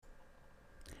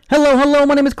Hello, hello,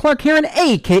 my name is Clark Heron,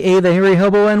 aka the Hairy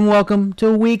Hobo, and welcome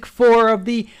to week 4 of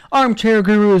the Armchair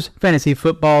Gurus Fantasy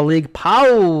Football League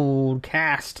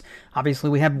podcast. Obviously,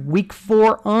 we have week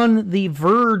 4 on the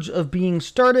verge of being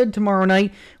started. Tomorrow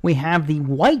night, we have the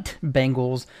White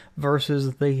Bengals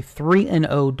versus the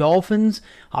 3-0 Dolphins.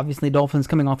 Obviously, Dolphins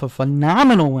coming off a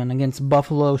phenomenal win against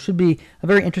Buffalo. Should be a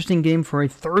very interesting game for a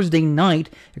Thursday night,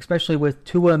 especially with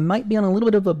Tua might be on a little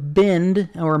bit of a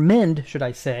mend, should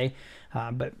I say.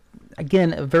 But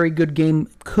again, a very good game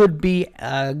could be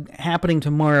happening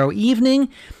tomorrow evening.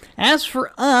 As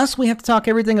for us, we have to talk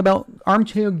everything about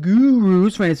Armchair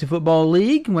Gurus Fantasy Football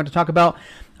League. We want to talk about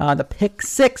the Pick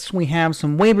 6. We have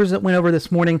some waivers that went over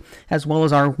this morning, as well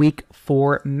as our Week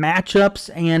 4 matchups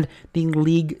and the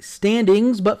league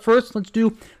standings. But first, let's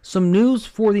do some news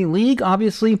for the league.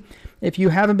 Obviously, if you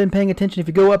haven't been paying attention, if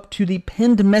you go up to the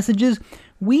pinned messages,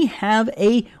 we have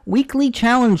a weekly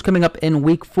challenge coming up in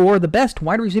Week 4, the best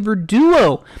wide receiver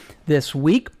duo this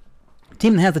week. The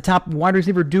team that has the top wide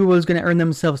receiver duo is going to earn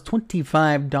themselves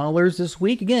 $25 this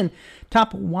week. Again,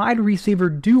 top wide receiver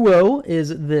duo is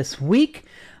this week.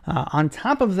 On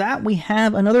top of that, we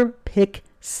have another Pick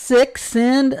 6,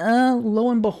 and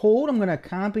lo and behold, I'm going to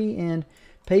copy and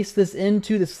paste this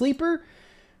into the sleeper.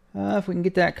 If we can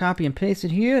get that copy and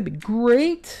pasted here, that'd be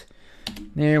great.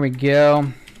 There we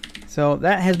go. So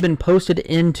that has been posted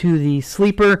into the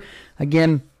sleeper.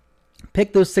 Again,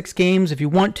 pick those 6 games. If you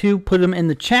want to, put them in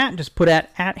the chat. Just put at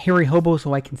Harry Hobo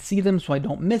so I can see them so I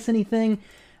don't miss anything.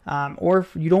 Or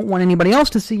if you don't want anybody else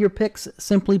to see your picks,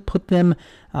 simply put them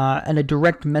in a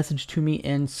direct message to me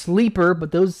in Sleeper.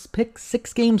 But those Pick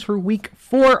 6 games for Week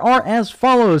 4 are as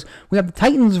follows. We have the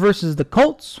Titans versus the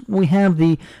Colts. We have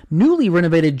the newly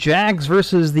renovated Jags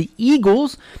versus the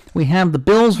Eagles. We have the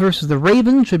Bills versus the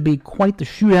Ravens. Should be quite the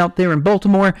shootout there in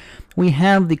Baltimore. We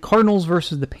have the Cardinals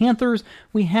versus the Panthers.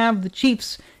 We have the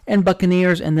Chiefs and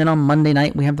Buccaneers. And then on Monday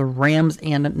night, we have the Rams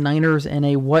and Niners in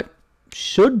a what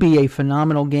should be a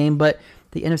phenomenal game, but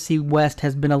the NFC West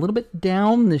has been a little bit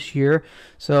down this year,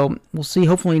 so we'll see.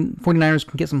 Hopefully 49ers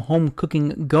can get some home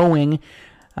cooking going,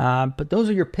 but those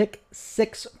are your Pick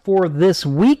 6 for this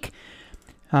week,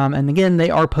 and again, they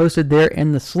are posted there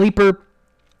in the sleeper.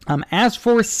 As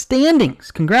for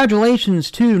standings,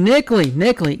 congratulations to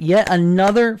Nickley, yet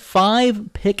another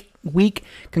 5-pick week.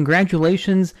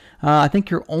 Congratulations. I think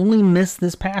your only miss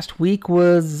this past week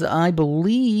was, I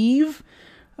believe,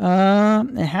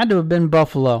 it had to have been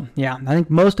Buffalo. Yeah, I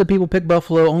think most of the people picked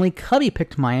Buffalo. Only Cubby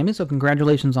picked Miami, so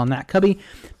congratulations on that, Cubby.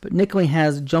 But Nickley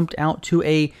has jumped out to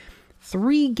a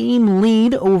 3-game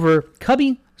lead over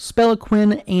Cubby,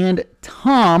 Spelliquin, and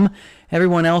Tom.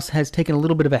 Everyone else has taken a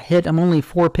little bit of a hit. I'm only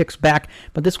 4 picks back,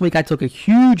 but this week I took a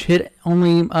huge hit.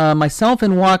 Only myself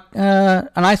and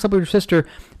I Slept With Your Sister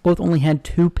both only had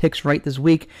 2 picks right this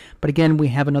week. But again, we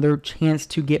have another chance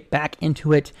to get back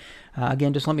into it.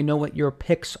 Again, just let me know what your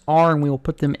picks are, and we will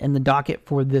put them in the docket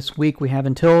for this week. We have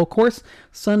until, of course,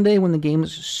 Sunday when the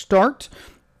games start.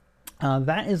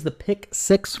 That is the Pick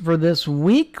 6 for this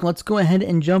week. Let's go ahead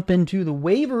and jump into the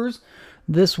waivers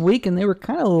this week, and they were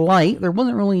kind of light. There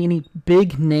wasn't really any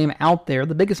big name out there.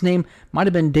 The biggest name might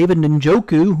have been David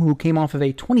Njoku, who came off of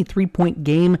a 23-point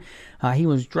game. He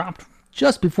was dropped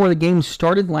just before the game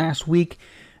started last week.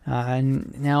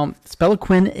 And now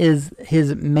Spelliquin is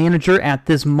his manager at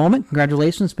this moment.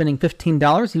 Congratulations, spending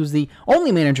 $15. He was the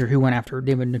only manager who went after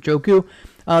David Njoku.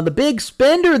 The big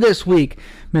spender this week,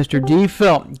 Mr. D.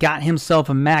 Felt, got himself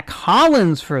a Mac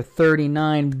Hollins for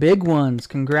 39 big ones.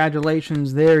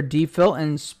 Congratulations there, D. Felt.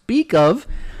 And speak of,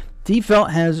 D. Felt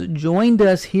has joined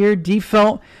us here. D.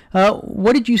 Felt,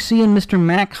 what did you see in Mr.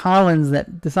 Mac Hollins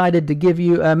that decided to give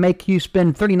you make you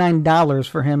spend $39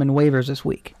 for him in waivers this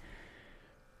week?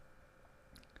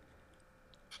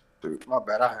 Dude, my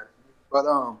bad. But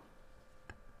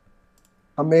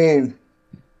I mean,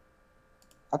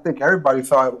 I think everybody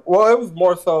thought. Well, it was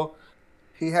more so.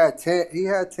 He had 10.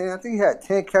 I think he had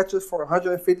 10 catches for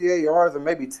 158 yards, and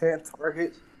maybe 10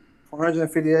 targets for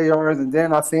 158 yards. And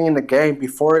then I seen the game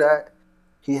before that,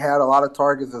 he had a lot of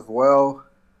targets as well.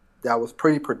 That was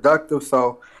pretty productive.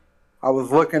 So I was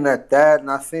looking at that,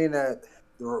 and I seen that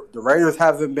the Raiders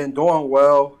haven't been doing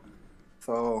well.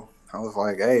 So I was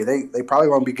like, hey, they probably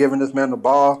won't be giving this man the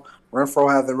ball. Renfro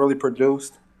hasn't really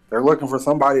produced. They're looking for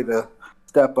somebody to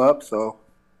step up. So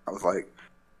I was like,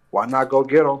 why not go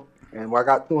get him? And I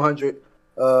got 200.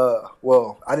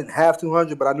 Well, I didn't have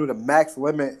 200, but I knew the max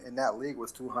limit in that league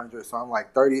was 200. So I'm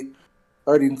like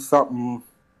 30-something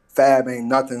fab ain't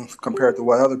nothing compared to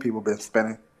what other people been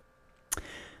spending.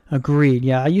 Agreed.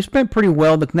 Yeah, you spent pretty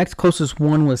well. The next closest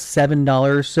one was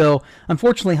 $7. So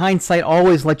unfortunately, hindsight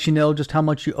always lets you know just how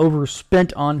much you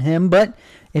overspent on him. But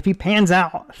if he pans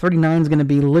out, 39 is going to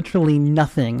be literally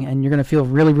nothing, and you're going to feel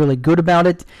really, really good about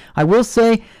it. I will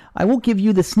say, I will give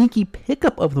you the sneaky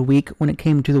pickup of the week when it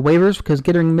came to the waivers, because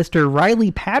getting Mr.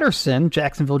 Riley Patterson,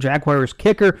 Jacksonville Jaguars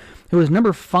kicker, who is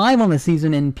number 5 on the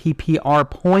season in PPR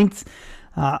points,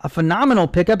 a phenomenal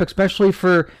pickup, especially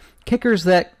for kickers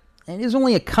that. And there's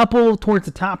only a couple towards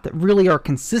the top that really are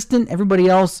consistent. Everybody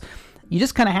else, you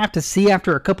just kind of have to see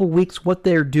after a couple weeks what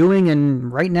they're doing.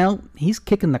 And right now, he's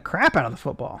kicking the crap out of the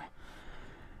football.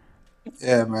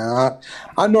 Yeah, man.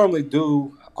 I normally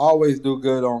always do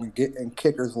good on getting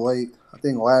kickers late. I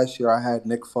think last year I had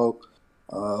Nick Folk,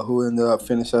 who ended up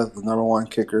finishing as the number 1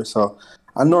 kicker. So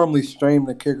I normally stream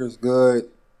the kickers good.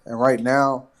 And right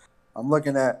now, I'm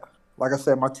looking at, like I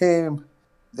said, my team,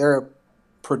 they're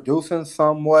producing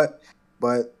somewhat,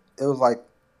 but it was like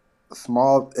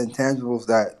small intangibles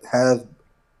that has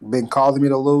been causing me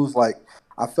to lose. Like,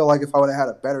 I feel like if I would have had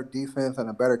a better defense and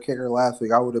a better kicker last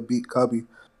week, I would have beat Cubby,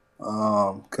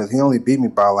 because he only beat me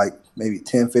by like maybe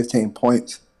 10, 15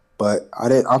 points. But I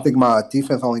think my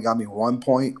defense only got me 1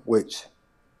 point, which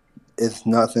is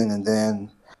nothing. And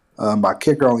then my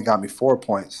kicker only got me 4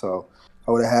 points. So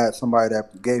I would have had somebody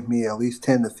that gave me at least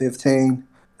 10 to 15.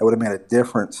 That would have made a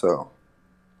difference. So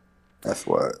that's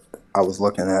what I was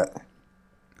looking at.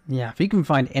 Yeah, if you can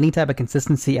find any type of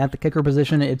consistency at the kicker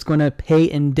position, it's going to pay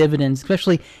in dividends,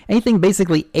 especially anything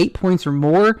basically 8 points or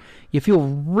more. You feel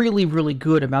really, really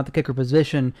good about the kicker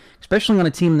position, especially on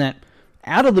a team that,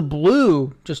 out of the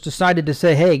blue, just decided to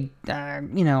say, hey,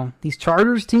 these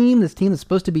Chargers team, this team that's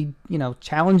supposed to be,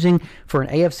 challenging for an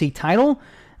AFC title.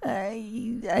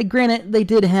 Granted, they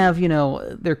did have,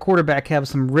 their quarterback have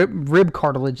some rib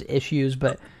cartilage issues,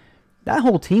 but that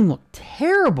whole team looked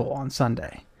terrible on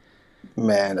Sunday.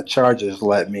 Man, the Chargers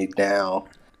let me down.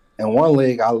 In one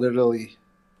league,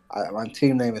 my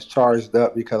team name is Charged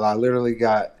Up because I literally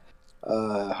got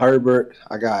Herbert,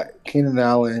 I got Keenan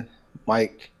Allen,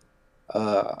 Mike,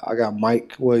 I got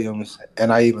Mike Williams,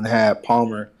 and I even had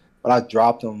Palmer, but I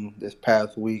dropped him this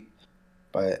past week.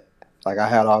 But like I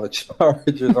had all the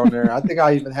Chargers on there. I think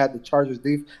I even had the Chargers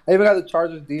defense. I even got the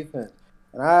Chargers defense.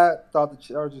 And I thought the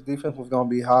Chargers defense was going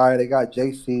to be high. They got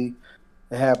JC.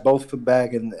 They had both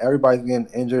back, and everybody's getting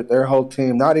injured. Their whole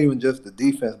team, not even just the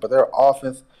defense, but their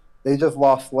offense, they just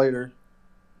lost Slater,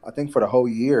 I think, for the whole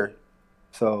year.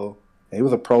 So he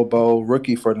was a Pro Bowl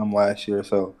rookie for them last year.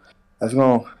 So it's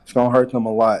gonna hurt them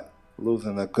a lot,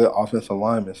 losing a good offensive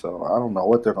lineman. So I don't know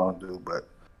what they're going to do, but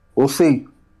we'll see.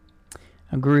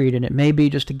 Agreed, and it may be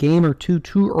just a game or two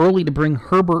too early to bring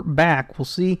Herbert back. We'll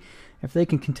see if they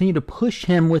can continue to push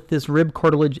him with this rib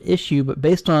cartilage issue. But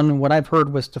based on what I've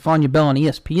heard with Stephania Bell on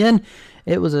ESPN,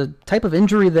 it was a type of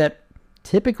injury that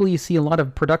typically you see a lot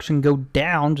of production go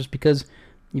down just because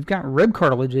you've got rib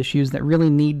cartilage issues that really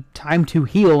need time to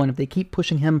heal. And if they keep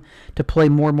pushing him to play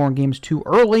more and more games too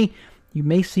early, you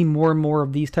may see more and more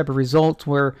of these type of results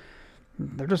where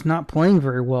they're just not playing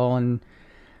very well. And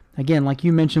again, like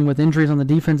you mentioned with injuries on the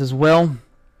defense as well,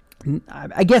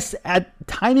 I guess at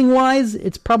timing-wise,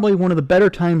 it's probably one of the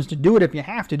better times to do it if you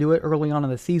have to do it early on in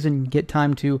the season. You get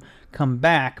time to come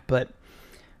back, but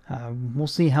we'll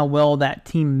see how well that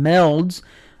team melds.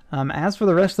 As for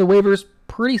the rest of the waivers,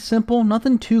 pretty simple.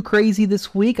 Nothing too crazy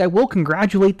this week. I will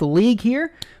congratulate the league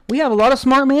here. We have a lot of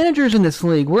smart managers in this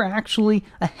league. We're actually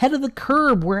ahead of the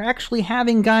curve. We're actually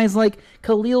having guys like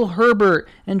Khalil Herbert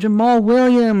and Jamal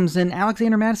Williams and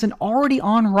Alexander Madison already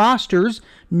on rosters,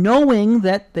 knowing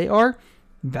that they are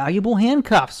valuable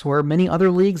handcuffs, where many other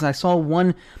leagues, I saw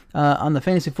one on the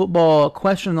fantasy football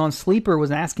question on Sleeper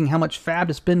was asking how much fab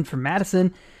to spend for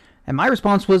Madison, and my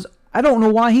response was, I don't know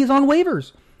why he's on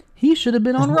waivers. He should have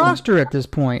been on roster at this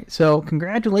point. So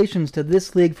congratulations to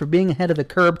this league for being ahead of the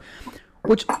curve,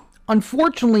 which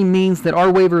unfortunately means that our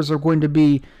waivers are going to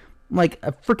be like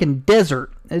a freaking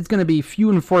desert. It's going to be few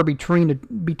and far between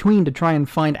to try and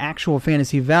find actual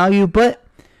fantasy value. But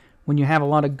when you have a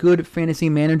lot of good fantasy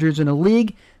managers in a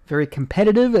league, very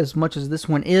competitive as much as this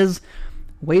one is,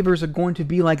 waivers are going to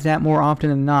be like that more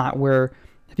often than not, where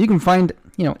if you can find,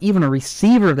 even a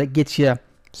receiver that gets you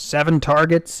 7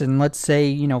 targets and let's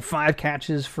say, 5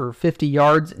 catches for 50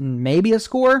 yards and maybe a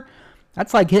score,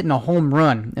 that's like hitting a home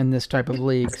run in this type of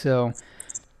league. So,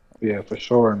 yeah, for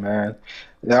sure, man.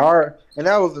 And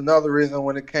that was another reason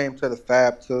when it came to the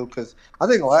fab too, because I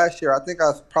think last year I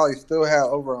probably still had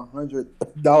over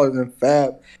 $100 in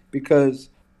fab because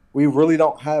we really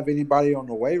don't have anybody on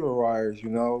the waiver wires.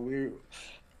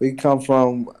 We come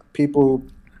from people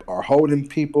are holding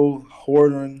people,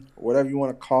 hoarding, whatever you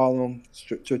want to call them,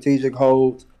 strategic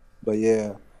holds. But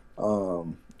yeah,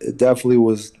 it definitely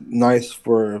was nice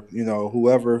for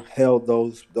whoever held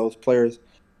those players.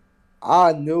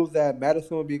 I knew that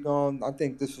Madison would be gone. I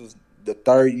think this was the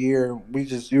third year.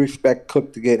 You expect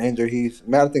Cook to get injured.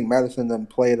 I think Madison done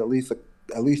played at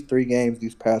least 3 games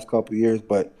these past couple years.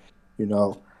 But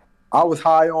I was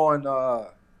high on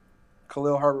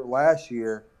Khalil Herbert last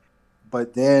year,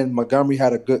 but then Montgomery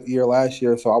had a good year last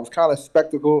year, so I was kind of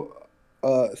spectating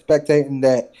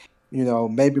that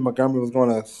maybe Montgomery was going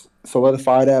to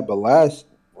solidify that. But last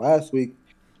week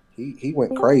he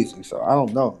went crazy, so I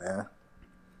don't know, man.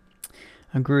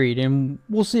 Agreed, and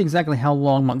we'll see exactly how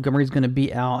long Montgomery's going to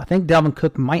be out. I think Dalvin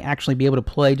Cook might actually be able to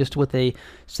play just with a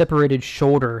separated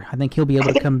shoulder. I think he'll be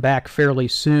able to come back fairly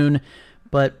soon,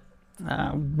 but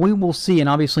we will see. And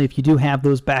obviously, if you do have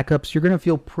those backups, you're going to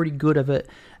feel pretty good of it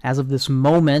as of this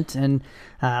moment. And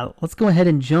let's go ahead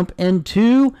and jump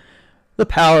into the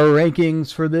power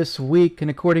rankings for this week.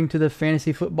 And according to the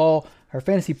Fantasy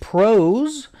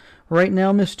Pros, right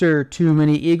now, Mr. Too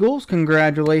Many Eagles,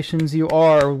 congratulations. You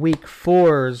are Week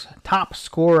 4's top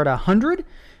scorer at 100.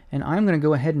 And I'm going to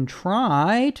go ahead and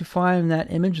try to find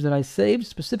that image that I saved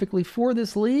specifically for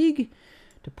this league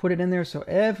to put it in there so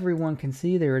everyone can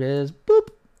see. There it is. Boop.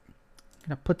 I'm going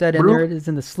to put that in there. It is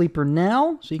in the sleeper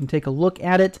now, so you can take a look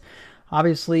at it.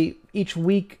 Obviously, each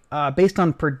week, based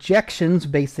on projections,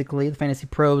 basically, the Fantasy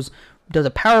Pros does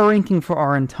a power ranking for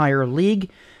our entire league.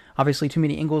 Obviously, Too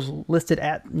Many Eagles listed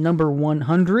at number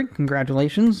 100.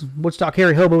 Congratulations. Woodstock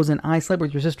Harry Hobos and I Slept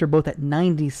With Your Sister both at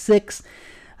 96.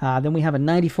 Then we have a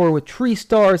 94 with Tree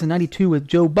Stars, a 92 with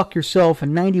Joe Buck Yourself,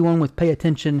 and 91 with Pay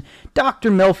Attention.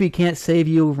 Dr. Melfi Can't Save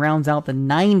You rounds out the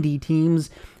 90 teams.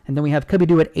 And then we have Cubby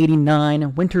Doo at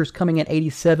 89, Winters coming at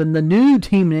 87, the new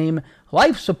team name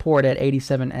Life Support at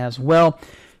 87 as well,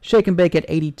 Shake and Bake at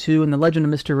 82, and the Legend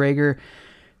of Mr. Rager,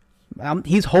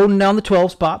 he's holding down the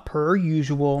 12 spot per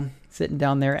usual, sitting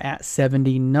down there at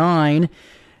 79.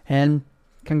 And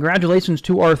congratulations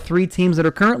to our 3 teams that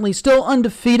are currently still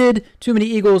undefeated. Too Many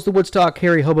Eagles, the Woodstock,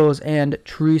 Harry Hobos, and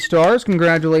Tree Stars.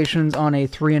 Congratulations on a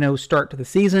 3-0 start to the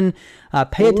season.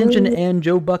 Pay Attention and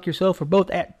Joe Buck Yourself are both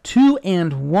at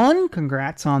 2-1.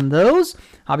 Congrats on those.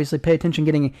 Obviously, Pay Attention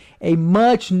getting a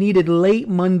much-needed late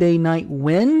Monday night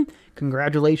win.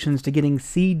 Congratulations to getting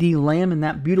C.D. Lamb in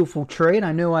that beautiful trade.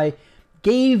 I know I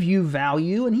gave you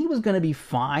value, and he was going to be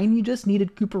fine. You just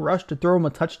needed Cooper Rush to throw him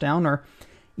a touchdown, or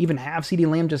even have C.D.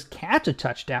 Lamb just catch a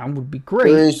touchdown would be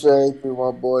great. Appreciate you,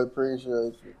 my boy.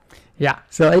 Appreciate you. Yeah,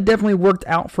 so it definitely worked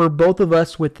out for both of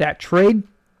us with that trade.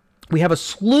 We have a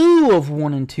slew of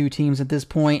 1 and 2 teams at this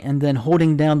point, and then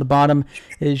holding down the bottom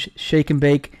is Shake and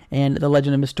Bake and the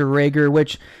Legend of Mr. Rager,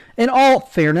 which, in all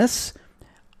fairness,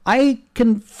 I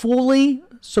can fully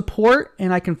support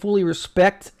and I can fully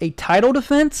respect a title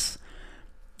defense.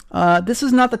 This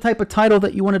is not the type of title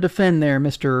that you want to defend there,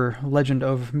 Mr. Legend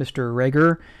of Mr.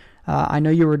 Rager. I know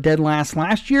you were dead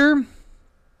last year,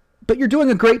 but you're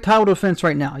doing a great title defense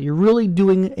right now. You're really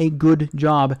doing a good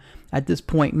job at this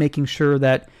point, making sure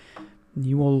that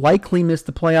you will likely miss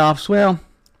the playoffs. Well,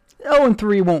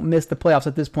 0-3 won't miss the playoffs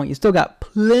at this point. You still got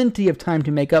plenty of time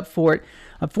to make up for it.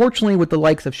 Unfortunately, with the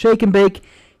likes of Shake and Bake,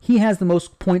 he has the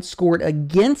most points scored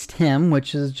against him,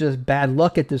 which is just bad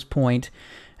luck at this point.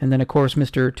 And then, of course,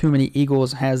 Mr. Too Many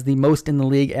Eagles has the most in the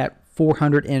league at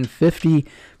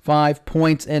 455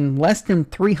 points and less than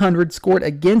 300 scored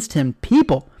against him.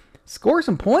 People, score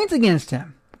some points against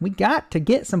him. We got to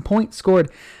get some points scored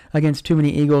against Too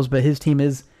Many Eagles, but his team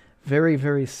is very,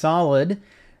 very solid.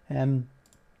 And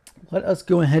let us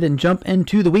go ahead and jump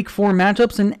into the Week 4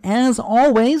 matchups. And as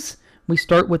always, we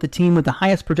start with the team with the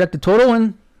highest projected total,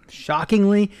 and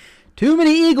shockingly, Too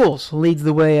Many Eagles leads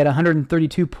the way at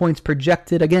 132 points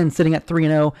projected, again sitting at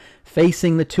 3-0,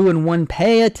 facing the 2-1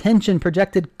 Pay Attention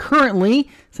projected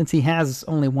currently, since he has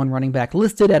only one running back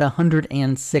listed, at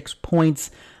 106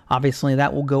 points. Obviously,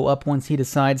 that will go up once he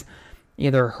decides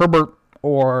either Herbert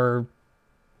or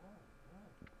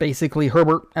basically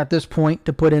Herbert at this point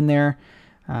to put in there.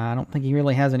 I don't think he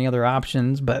really has any other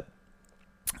options, but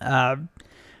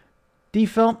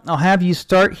Defelt, I'll have you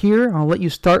start here. I'll let you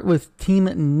start with Team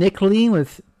Nickley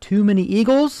with Too Many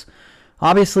Eagles.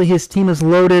 Obviously, his team is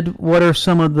loaded. What are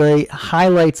some of the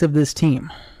highlights of this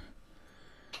team?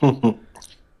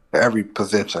 Every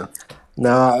position.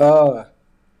 Now,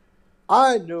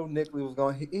 I knew Nickley was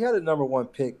going. He had a number 1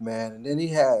 pick, man, and then he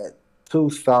had 2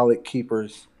 solid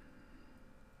keepers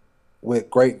with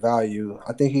great value.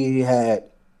 I think he had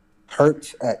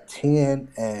Hurts at 10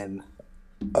 and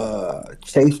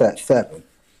Chase at 7.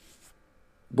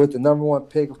 with the number one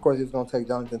pick, of course, he's going to take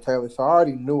Jonathan Taylor. So I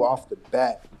already knew off the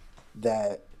bat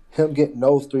that him getting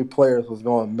those three players was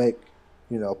going to make,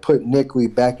 put Nickley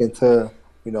back into,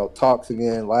 talks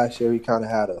again. Last year he kind of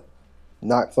had a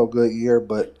not so good year,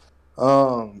 but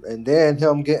and then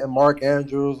him getting Mark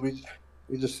Andrews,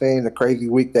 we just seen the crazy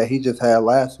week that he just had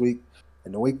last week,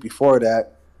 and the week before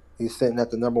that, he's sitting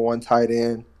at the number one tight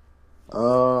end.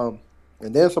 And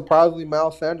then surprisingly,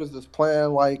 Miles Sanders is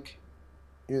playing like,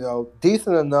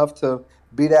 decent enough to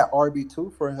be that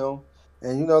RB2 for him.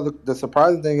 And, the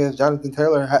surprising thing is Jonathan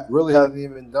Taylor really hasn't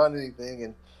even done anything,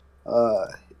 and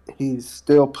he's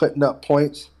still putting up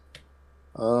points.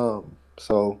 And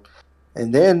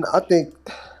then I think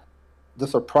the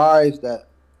surprise that,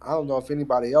 I don't know if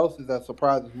anybody else is that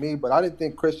surprised as me, but I didn't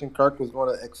think Christian Kirk was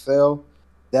going to excel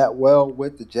that well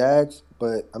with the Jags.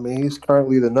 But, I mean, he's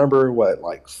currently the number,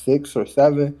 6 or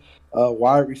 7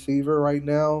 wide receiver right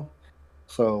now.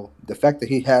 So the fact that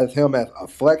he has him as a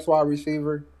flex wide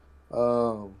receiver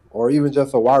or even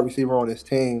just a wide receiver on his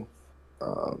team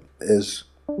is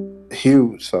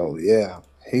huge. So, yeah,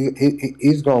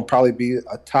 he's going to probably be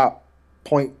a top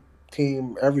point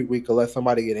team every week unless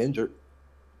somebody get injured.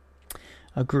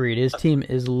 Agreed. His team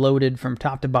is loaded from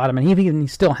top to bottom, and he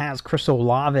still has Chris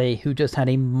Olave, who just had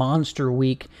a monster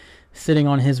week sitting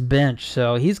on his bench.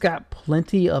 So he's got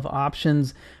plenty of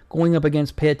options going up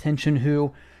against Pay Attention,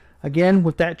 who, again,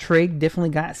 with that trade, definitely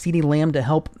got CeeDee Lamb to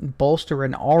help bolster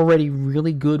an already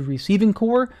really good receiving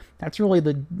core. That's really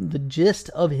the gist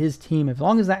of his team. As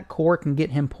long as that core can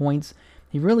get him points,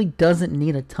 he really doesn't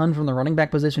need a ton from the running back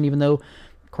position, even though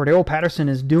Cordero Patterson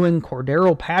is doing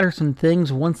Cordero Patterson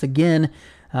things once again.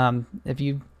 If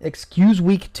you excuse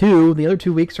week 2, the other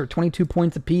 2 weeks are 22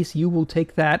 points apiece. You will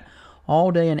take that all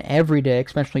day and every day,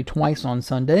 especially twice on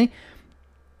Sunday.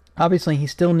 Obviously, he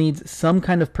still needs some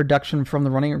kind of production from the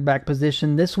running back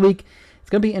position this week. It's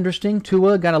going to be interesting.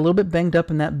 Tua got a little bit banged up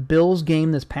in that Bills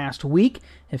game this past week.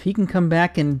 If he can come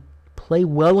back and play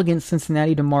well against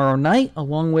Cincinnati tomorrow night,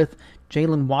 along with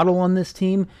Jalen Waddle on this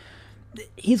team,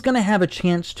 he's going to have a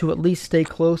chance to at least stay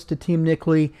close to Team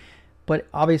Nickley, but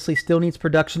obviously still needs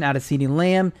production out of CeeDee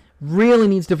Lamb. Really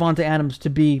needs Davante Adams to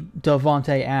be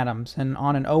Davante Adams. And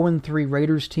on an 0-3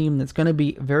 Raiders team that's going to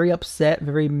be very upset,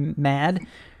 very mad,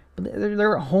 but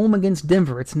they're at home against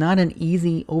Denver. It's not an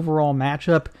easy overall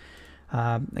matchup.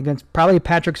 Against probably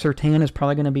Patrick Surtain is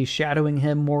probably going to be shadowing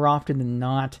him more often than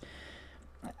not.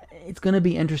 It's going to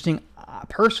be interesting.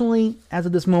 Personally, as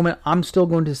of this moment, I'm still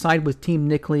going to side with Team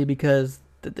Nickley because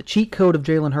the cheat code of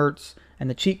Jalen Hurts and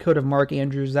the cheat code of Mark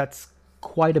Andrews, that's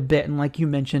quite a bit. And like you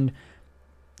mentioned,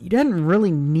 you didn't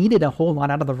really needed a whole lot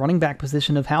out of the running back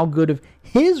position of how good of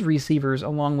his receivers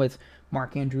along with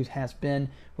Mark Andrews has been.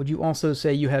 Would you also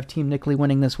say you have Team Nickley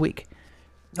winning this week?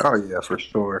 Oh, yeah, for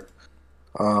sure.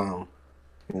 I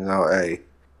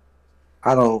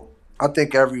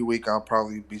think every week I'll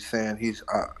probably be saying he's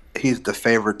the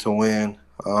favorite to win.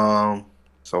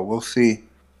 So we'll see.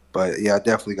 But, yeah, I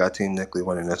definitely got Team Nickley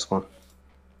winning this one.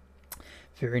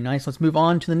 Very nice. Let's move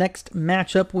on to the next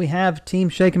matchup. We have Team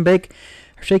Shake and Blake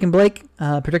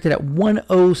projected at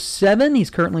 107. He's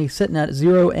currently sitting at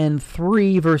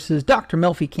 0-3 versus Dr.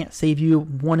 Melfi Can't Save You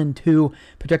 1-2,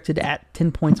 projected at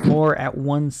 10 points more at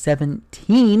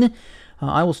 117.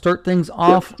 I will start things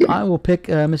off. I will pick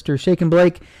Mr. Shake and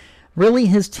Blake. Really,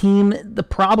 his team, the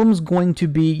problem's going to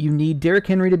be you need Derrick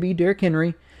Henry to be Derrick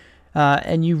Henry,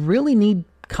 and you really need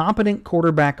competent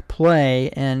quarterback play.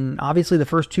 And obviously the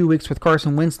first 2 weeks with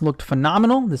Carson Wentz looked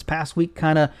phenomenal. This past week,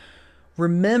 kind of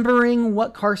remembering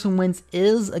what Carson Wentz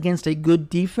is against a good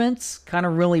defense, kind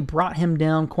of really brought him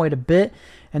down quite a bit.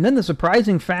 And then the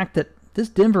surprising fact that this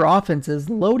Denver offense, as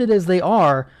loaded as they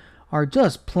are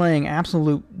just playing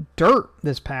absolute dirt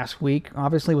this past week.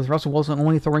 Obviously, with Russell Wilson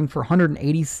only throwing for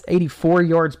 184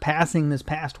 yards passing this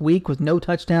past week with no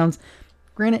touchdowns.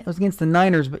 Granted, it was against the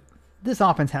Niners, but this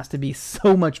offense has to be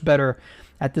so much better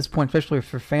at this point, especially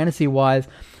for fantasy-wise.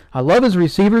 I love his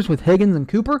receivers with Higgins and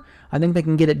Cooper. I think they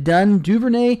can get it done.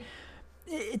 Duvernay,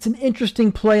 it's an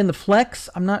interesting play in the flex.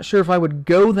 I'm not sure if I would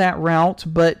go that route,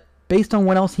 but based on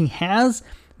what else he has,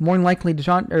 more than likely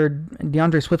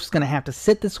DeAndre Swift's going to have to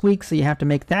sit this week, so you have to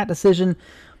make that decision.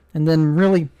 And then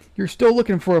really, you're still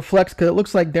looking for a flex because it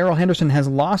looks like Darrell Henderson has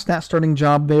lost that starting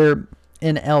job there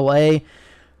in L.A.,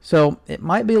 so it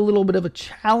might be a little bit of a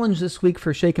challenge this week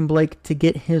for Shake and Blake to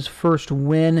get his first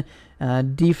win.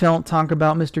 D-Felt, talk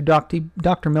about Mr.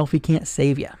 Dr. Melfi Can't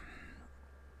Save You.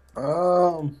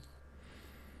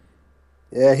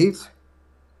 Yeah, his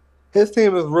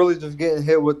team is really just getting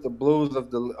hit with the blues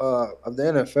of the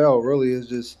NFL. Really, is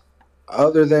just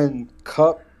other than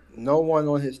Kupp, no one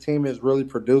on his team is really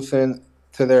producing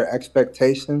to their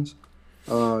expectations.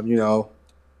 You know,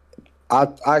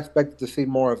 I expected to see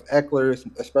more of Eckler,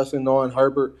 especially knowing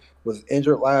Herbert was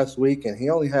injured last week, and he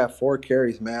only had 4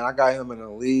 carries. Man, I got him in the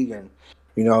league, and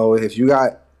you know, if you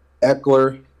got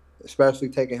Eckler, especially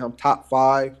taking him top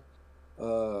 5,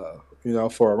 you know,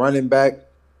 for a running back,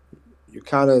 you're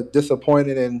kind of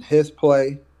disappointed in his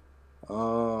play.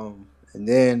 And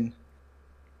then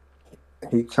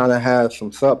he kind of has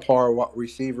some subpar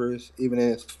receivers, even in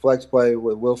his flex play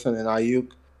with Wilson and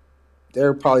Ayuk.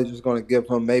 They're probably just going to give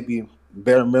him maybe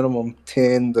bare minimum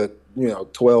 10 to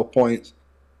 12 points,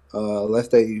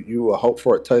 unless you will hope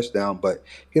for a touchdown. But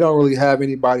he don't really have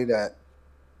anybody that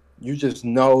you just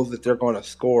know that they're going to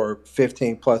score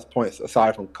 15 plus points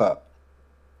aside from Kupp.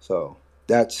 So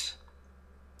that's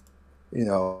pretty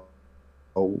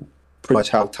much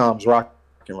how Tom's rocking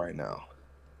right now.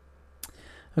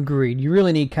 Agreed. You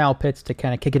really need Kyle Pitts to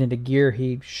kind of kick it into gear.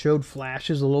 He showed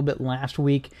flashes a little bit last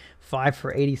week, 5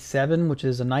 for 87, which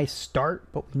is a nice start,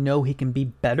 but we know he can be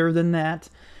better than that.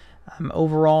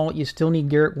 Overall, you still need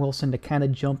Garrett Wilson to kind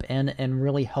of jump in and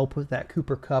really help with that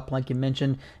Cooper Kupp, like you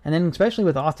mentioned, and then especially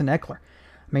with Austin Eckler.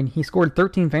 I mean, he scored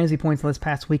 13 fantasy points this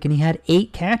past week, and he had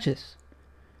 8 catches.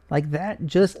 Like, that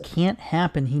just can't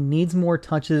happen. He needs more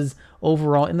touches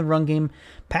overall in the run game.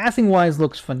 Passing-wise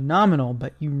looks phenomenal,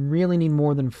 but you really need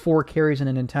more than 4 carries in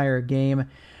an entire game.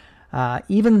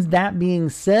 Even that being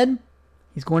said,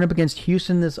 he's going up against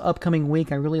Houston this upcoming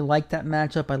week. I really like that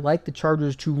matchup. I like the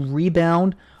Chargers to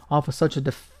rebound off of such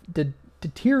a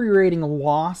deteriorating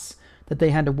loss that they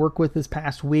had to work with this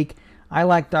past week. I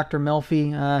like Dr.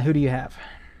 Melfi. Who do you have?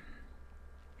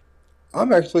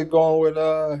 I'm actually going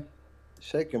with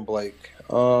Shaken Blake.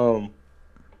 I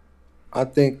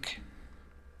think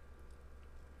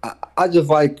I just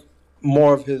like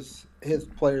more of his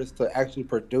players to actually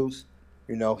produce.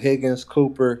 You know, Higgins,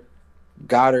 Cooper,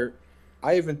 Goddard.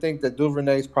 I even think that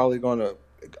Duvernay's probably going to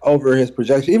over his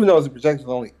projection, even though his projection is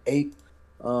only 8.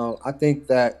 I think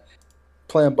that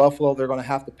playing Buffalo, they're going to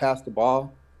have to pass the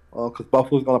ball because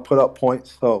Buffalo's going to put up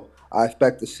points. So I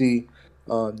expect to see,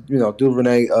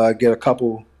 Duvernay get a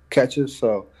couple catches.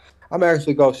 So I'm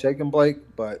actually going Shaken Blake,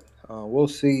 but we'll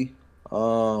see.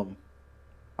 I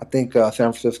think San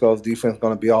Francisco's defense is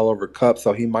going to be all over Kupp,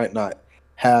 so he might not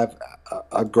have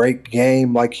a great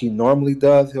game like he normally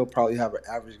does. He'll probably have an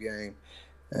average game.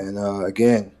 And,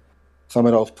 again, some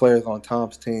of those players on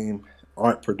Tom's team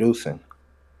aren't producing.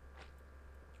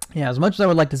 Yeah, as much as I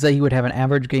would like to say he would have an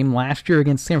average game last year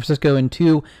against San Francisco in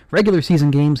 2 regular season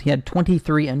games, he had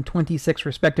 23 and 26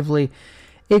 respectively.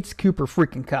 It's Cooper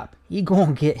freaking Kupp. He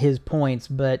gonna get his points,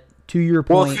 but to your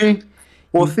point...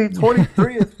 Well, see,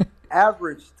 23 is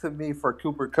average to me for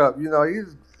Cooper Kupp. You know, if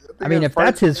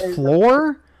that's his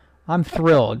floor, I'm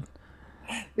thrilled.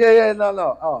 Yeah,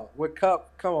 no. Oh, with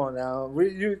Kupp, come on now.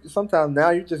 Sometimes now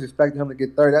you just expect him to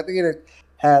get 30. I think he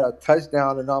had a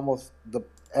touchdown in almost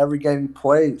every game he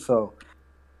played. So,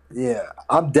 yeah,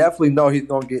 I'm definitely know he's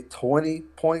going to get 20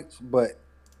 points, but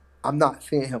I'm not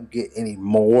seeing him get any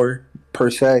more per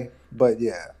se. But,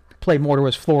 yeah. Play more to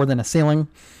his floor than a ceiling.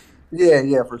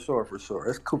 Yeah, for sure.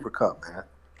 It's Cooper Kupp, man.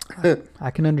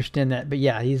 I can understand that. But,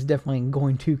 yeah, he's definitely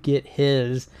going to get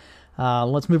his.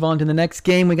 Let's move on to the next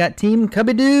game. We got Team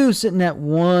Cubby-Doo sitting at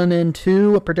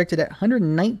 1-2, projected at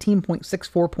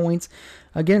 119.64 points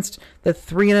against the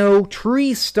 3-0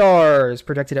 Tree Stars,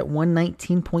 projected at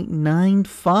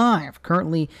 119.95.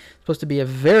 Currently supposed to be a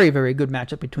very, very good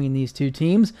matchup between these two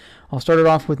teams. I'll start it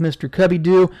off with Mr.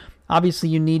 Cubby-Doo. Obviously,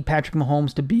 you need Patrick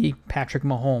Mahomes to be Patrick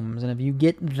Mahomes, and if you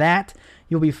get that,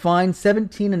 you'll be fine.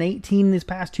 17 and 18 these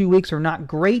past 2 weeks are not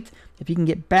great. If you can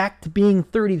get back to being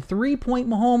 33-point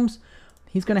Mahomes,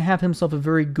 he's going to have himself a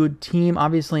very good team.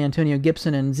 Obviously, Antonio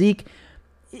Gibson and Zeke,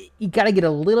 you got to get a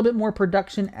little bit more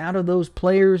production out of those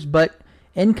players, but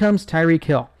in comes Tyreek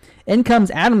Hill. In comes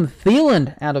Adam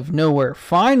Thielen out of nowhere,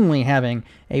 finally having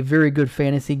a very good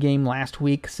fantasy game last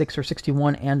week, 6 for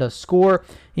 61 and a score.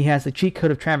 He has the cheat code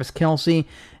of Travis Kelce,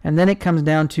 and then it comes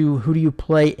down to who do you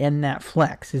play in that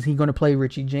flex. Is he going to play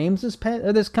Richie James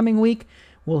this coming week?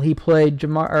 Will he play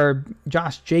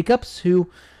Josh Jacobs, who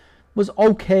was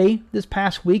okay this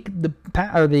past week? The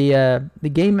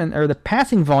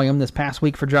passing volume this past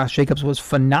week for Josh Jacobs was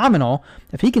phenomenal.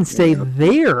 If he can stay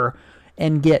there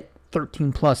and get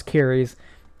 13 plus carries,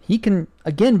 he can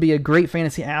again be a great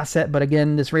fantasy asset. But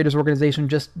again, this Raiders organization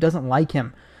just doesn't like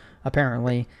him,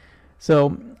 apparently.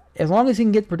 So as long as he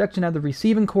can get production out of the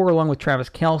receiving core along with Travis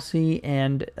Kelce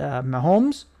and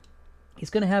Mahomes, he's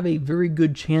going to have a very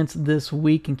good chance this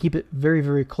week and keep it very,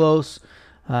 very close.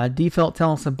 D-Felt,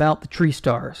 tell us about the Tree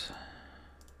Stars.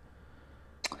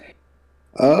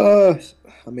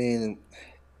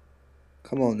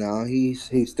 Come on now. He's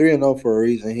 3-0 for a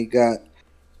reason. He got,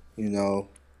 you know,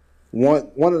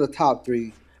 one of the top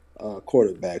three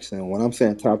quarterbacks. And when I'm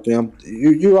saying top three,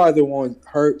 you either want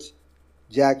Hurts,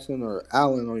 Jackson, or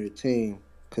Allen on your team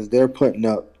because they're putting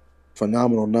up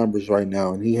phenomenal numbers right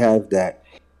now, and he has that.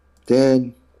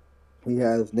 Then he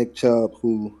has Nick Chubb,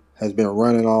 who has been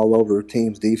running all over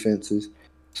teams' defenses.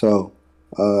 So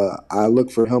I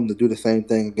look for him to do the same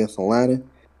thing against Atlanta.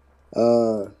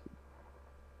 Uh,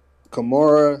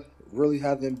 Kamara really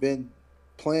hasn't been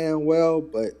playing well,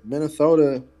 but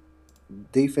Minnesota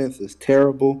defense is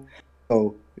terrible.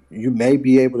 So you may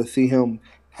be able to see him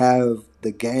have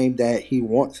the game that he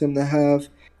wants him to have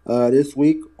this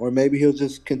week, or maybe he'll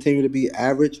just continue to be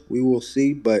average. We will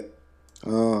see. But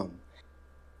um,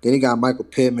 then he got Michael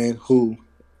Pittman, who,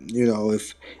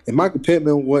 if Michael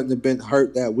Pittman wouldn't have been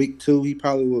hurt that week too, he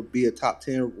probably would be a top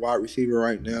 10 wide receiver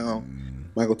right now.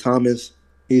 Michael Thomas,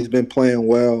 he's been playing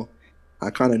well. I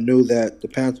kind of knew that the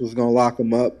Panthers was going to lock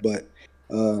him up, but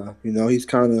he's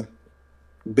kind of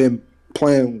been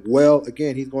playing well.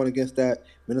 Again, he's going against that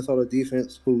Minnesota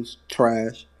defense who's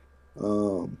trash.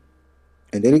 And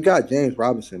then he got James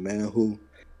Robinson, man, who,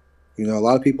 a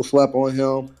lot of people slept on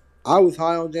him. I was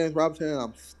high on James Robinson, and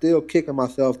I'm still kicking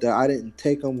myself that I didn't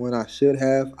take him when I should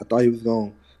have. I thought he was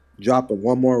going to drop him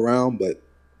one more round, but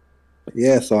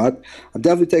yeah, so I'm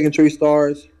definitely taking 3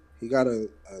 stars. He got a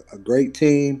great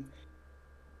team.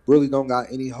 Really don't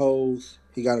got any holes.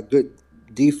 He got a good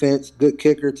defense, good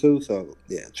kicker too. So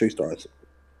yeah, 3 stars.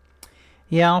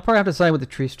 Yeah, I'll probably have to side with the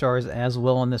 3 stars as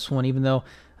well on this one, even though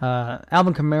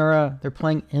Alvin Kamara, they're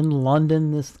playing in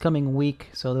London this coming week,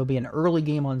 so there'll be an early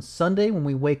game on Sunday when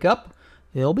we wake up.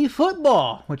 There'll be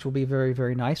football, which will be very,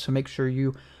 very nice, so make sure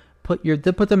you put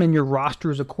them in your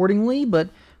rosters accordingly. But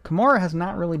Kamara has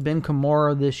not really been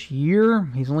Kamara this year.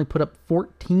 He's only put up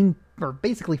 14, or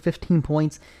basically 15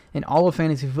 points in all of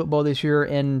fantasy football this year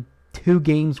in 2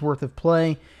 games worth of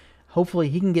play. Hopefully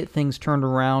he can get things turned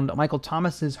around. Michael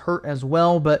Thomas is hurt as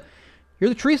well, but you're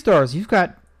the 3 stars. You've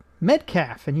got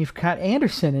Metcalf, and you've got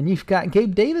Anderson, and you've got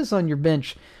Gabe Davis on your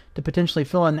bench to potentially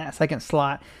fill in that second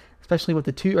slot, especially with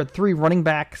the 2 or 3 running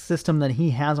back system that he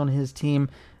has on his team.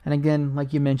 And again,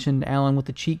 like you mentioned, Allen with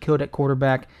the cheat code at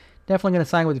quarterback, definitely going to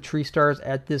sign with the 3 stars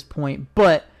at this point.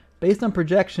 But based on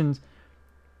projections,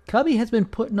 Cubby has been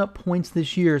putting up points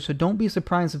this year, so don't be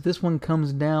surprised if this one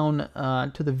comes down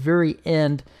to the very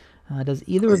end. Does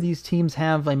either of these teams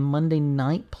have a Monday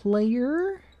night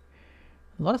player?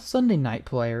 A lot of Sunday night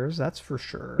players, that's for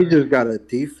sure. He just got a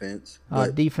defense.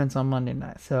 Defense on Monday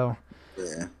night, so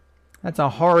yeah, that's a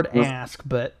hard ask,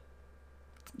 but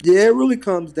yeah, it really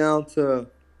comes down to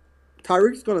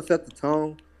Tyreek's going to set the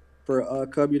tone for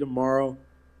Cubby tomorrow,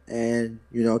 and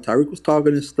Tyreek was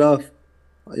talking his stuff,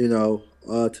 to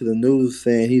the news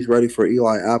saying he's ready for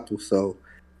Eli Apple. So,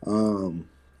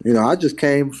 I just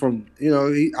came from,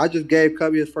 I just gave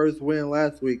Cubby his first win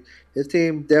last week. His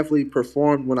team definitely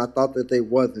performed when I thought that they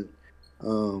wasn't.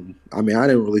 I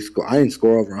didn't really score. I didn't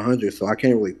score over 100, so I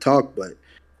can't really talk. But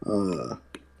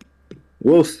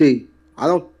we'll see. I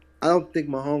don't think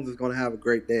Mahomes is going to have a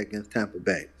great day against Tampa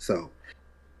Bay. So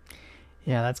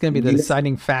yeah, that's going to be the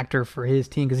deciding factor for his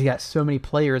team because he got so many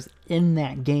players in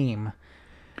that game.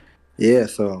 Yeah,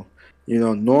 so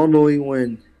normally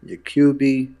when your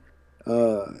QB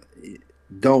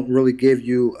don't really give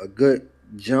you a good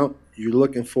jump, you're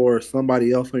looking for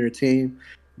somebody else on your team.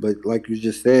 But like you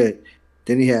just said,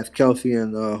 then he has Kelsey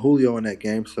and Julio in that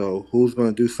game. So who's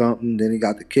going to do something? Then he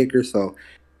got the kicker. So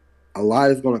a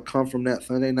lot is going to come from that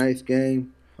Sunday night's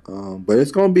game. But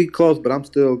it's going to be close. But I'm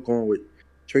still going with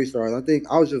 3 stars. I think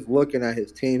I was just looking at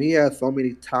his team. He has so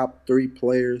many top 3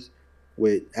 players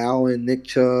with Allen, Nick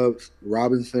Chubb,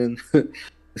 Robinson.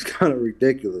 It's kind of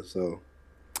ridiculous. So.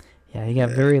 Yeah, he got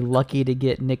very lucky to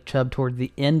get Nick Chubb toward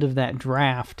the end of that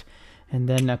draft. And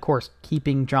then, of course,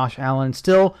 keeping Josh Allen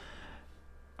still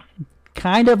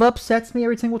kind of upsets me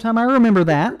every single time I remember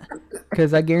that.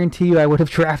 Because I guarantee you I would have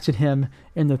drafted him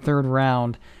in the 3rd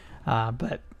round.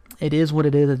 But it is what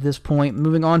it is at this point.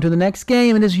 Moving on to the next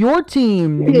game. It is your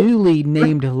team, newly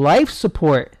named Life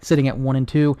Support, sitting at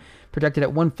 1-2. Projected at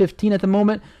 115 at the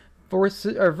moment.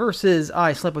 Versus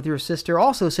I Slept With Your Sister,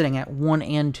 also sitting at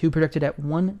 1-2, projected at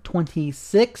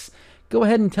 126. Go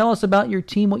ahead and tell us about your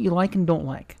team, what you like and don't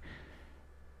like.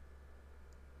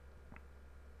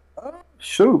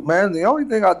 Shoot, man, the only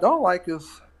thing I don't like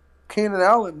is Keenan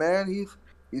Allen, man.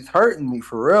 He's hurting me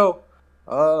for real.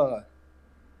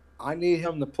 I need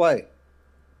him to play.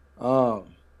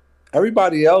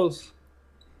 Everybody else,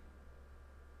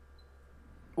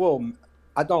 well,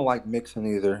 I don't like Mixon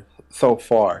either so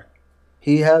far.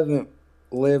 He hasn't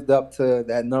lived up to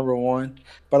that number one.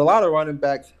 But a lot of running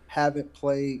backs haven't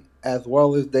played as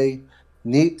well as they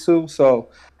need to. So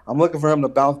I'm looking for him to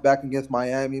bounce back against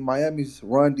Miami. Miami's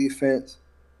run defense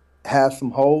has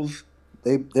some holes.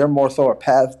 They're more so a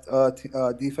pass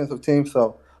defensive team.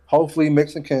 So hopefully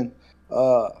Mixon can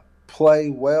play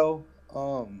well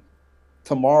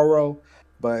tomorrow.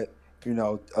 But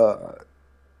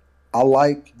I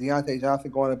like Deontay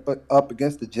Johnson going up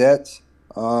against the Jets.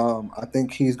 I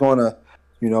think he's going to,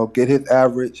 get his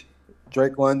average.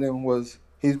 Drake London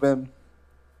he's been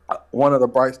one of the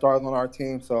bright stars on our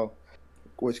team, so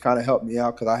which kind of helped me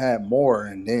out because I had more,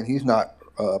 and then he's not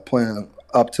playing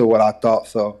up to what I thought.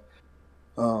 So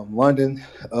London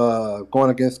going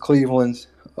against Cleveland's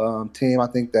team, I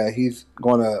think that he's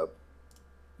going to,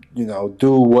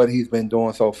 do what he's been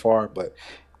doing so far, but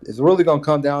it's really going to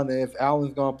come down to if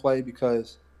Allen's going to play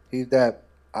because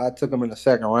I took him in the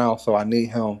second round, so I need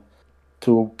him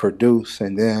to produce.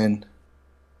 And then,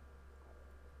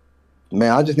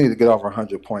 man, I just need to get over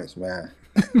 100 points, man.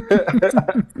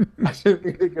 I just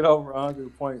need to get over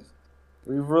 100 points.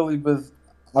 I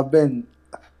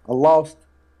lost.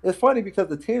 It's funny because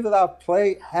the teams that I've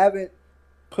played haven't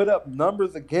put up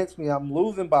numbers against me. I'm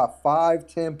losing by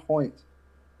 5-10 points.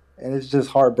 And it's just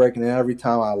heartbreaking every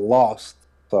time I lost.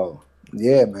 So,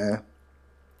 yeah, man.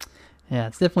 Yeah,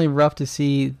 it's definitely rough to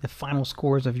see the final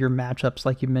scores of your matchups,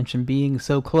 like you mentioned, being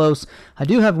so close. I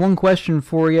do have one question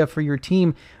for you for your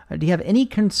team. Do you have any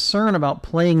concern about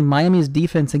playing Miami's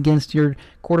defense against your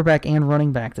quarterback and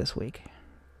running back this week?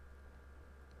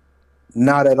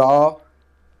 Not at all.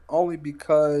 Only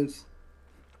because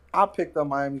I picked up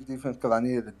Miami's defense because I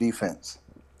needed a defense.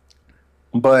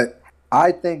 But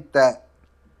I think that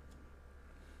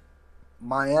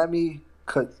Miami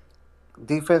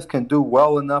defense can do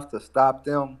well enough to stop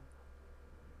them.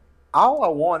 All I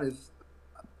want is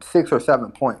 6 or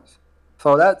 7 points.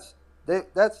 So that's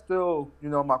still,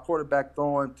 my quarterback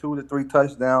throwing 2 to 3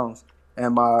 touchdowns,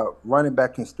 and my running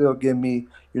back can still give me,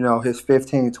 his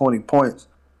 15, 20 points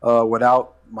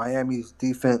without Miami's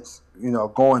defense,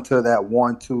 going to that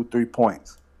 1, 2, 3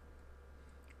 points.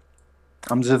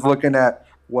 I'm just looking at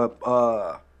what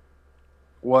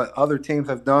other teams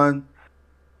have done.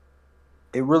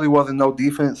 It really wasn't no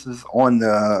defenses on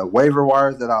the waiver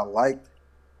wires that I liked,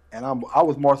 and I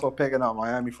was more so picking up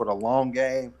Miami for the long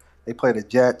game. They play the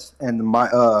Jets and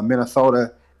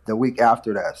Minnesota the week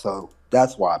after that, so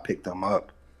that's why I picked them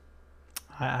up.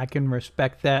 I can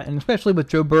respect that, and especially with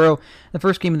Joe Burrow, the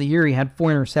first game of the year he had 4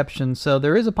 interceptions, so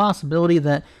there is a possibility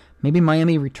that maybe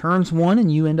Miami returns one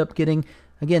and you end up getting,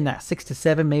 again, that 6 to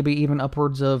 7, maybe even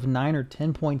upwards of 9 or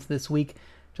 10 points this week,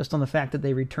 just on the fact that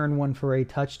they return one for a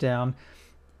touchdown.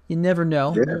 You never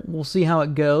know. Yeah. We'll see how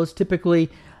it goes. Typically,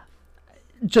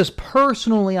 just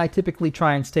personally, I typically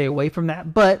try and stay away from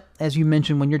that. But as you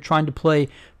mentioned, when you're trying to play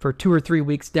for 2 or 3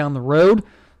 weeks down the road,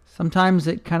 sometimes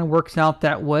it kind of works out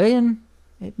that way, and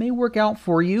it may work out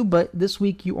for you. But this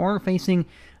week you are facing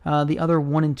the other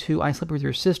 1 and 2. I Slept With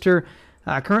Your Sister.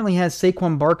 Currently has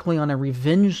Saquon Barkley on a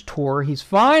revenge tour. He's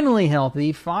finally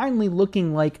healthy, finally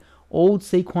looking like old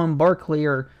Saquon Barkley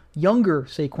or younger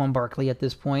Saquon Barkley at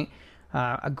this point.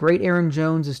 A great Aaron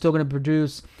Jones is still going to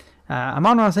produce.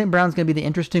 Amon-Ra St. Brown's going to be the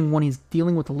interesting one. He's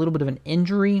dealing with a little bit of an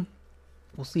injury.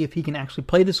 We'll see if he can actually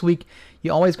play this week.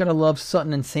 You always got to love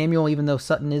Sutton and Samuel, even though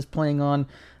Sutton is playing on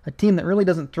a team that really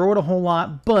doesn't throw it a whole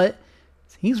lot, but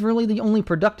he's really the only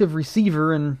productive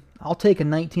receiver, and I'll take a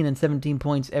 19 and 17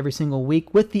 points every single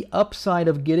week with the upside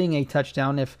of getting a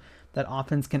touchdown if that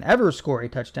offense can ever score a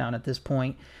touchdown at this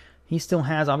point. He still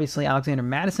has, obviously, Alexander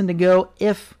Mattison to go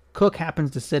if Cook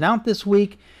happens to sit out this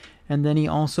week. And then he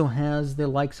also has the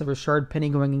likes of Rashard Penny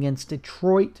going against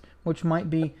Detroit, which might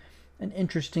be an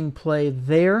interesting play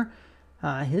there.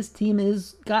 His team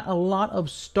has got a lot of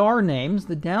star names.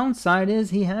 The downside is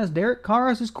he has Derek Carr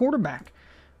as his quarterback,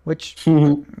 which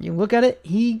you look at it,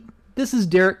 this is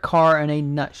Derek Carr in a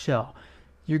nutshell.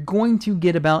 You're going to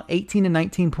get about 18 to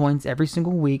 19 points every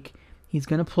single week. He's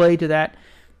going to play to that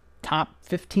top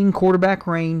 15 quarterback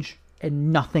range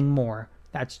and nothing more.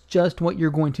 That's just what you're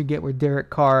going to get with Derek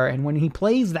Carr. And when he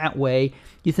plays that way,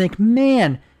 you think,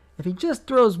 man, if he just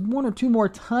throws 1 or 2 more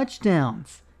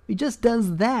touchdowns, if he just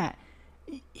does that,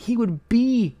 he would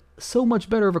be so much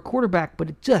better of a quarterback, but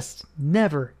it just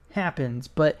never happens.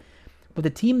 But with the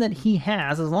team that he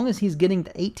has, as long as he's getting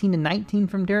to 18 to 19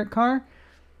 from Derek Carr,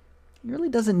 he really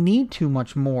doesn't need too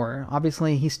much more.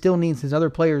 Obviously, he still needs his other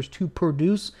players to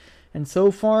produce. And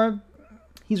so far,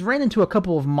 he's ran into a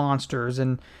couple of monsters.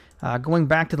 And going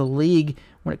back to the league,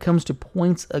 when it comes to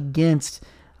points against,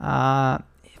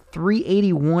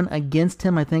 381 against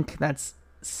him, I think that's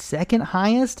second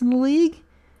highest in the league.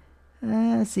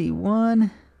 Let's see,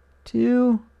 one,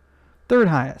 two, third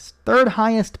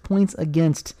highest points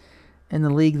against in the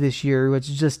league this year, which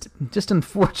is just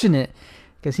unfortunate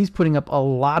because he's putting up a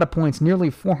lot of points, nearly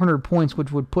 400 points,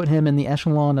 which would put him in the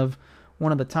echelon of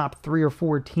one of the top 3 or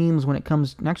 4 teams when it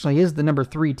comes. Actually, he is the number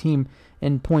 3 team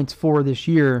in points for this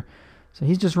year. So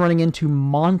he's just running into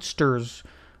monsters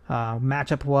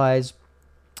matchup wise.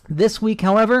 This week,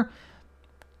 however,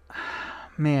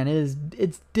 man,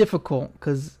 it's difficult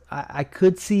because I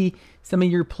could see some of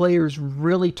your players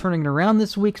really turning it around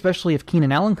this week, especially if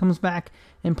Keenan Allen comes back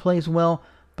and plays well.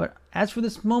 But as for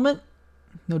this moment,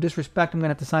 no disrespect, I'm going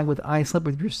to have to side with Islip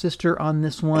with your sister on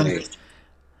this one. Hey,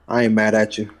 I ain't mad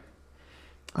at you.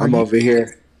 I'm over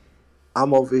here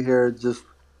just,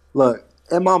 look,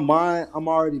 in my mind, I'm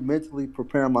already mentally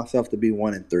preparing myself to be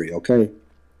 1-3, okay?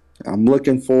 I'm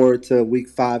looking forward to week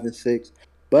 5 and 6.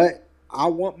 But I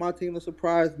want my team to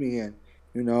surprise me, and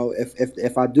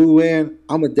if I do win,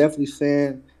 I'm gonna definitely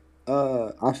send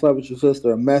I slept with your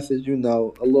sister a message, a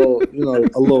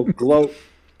little gloat.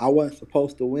 I wasn't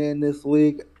supposed to win this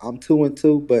week. I'm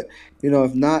 2-2, but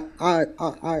if not, I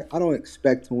don't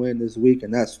expect to win this week,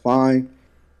 and that's fine.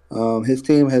 His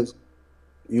team has,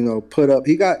 put up.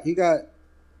 He got.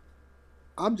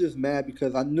 I'm just mad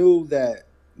because I knew that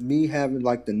me having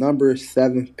like the number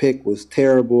 7 pick was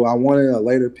terrible. I wanted a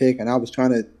later pick, and I was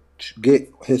trying to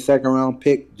get his second round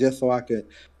pick just so I could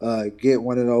get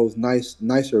one of those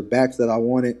nicer backs that I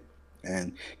wanted.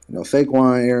 And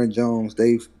Saquon, Aaron Jones,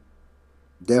 they've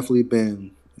definitely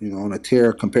been on a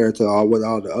tear compared to what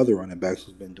all the other running backs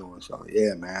have been doing. So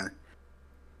yeah, man.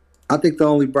 I think the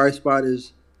only bright spot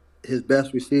is his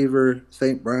best receiver,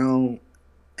 St. Brown.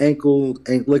 Ankle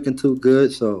ain't looking too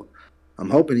good, so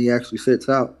I'm hoping he actually sits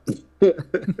out.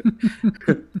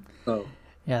 So,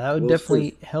 yeah, that would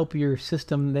definitely help your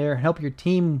system there, help your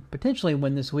team potentially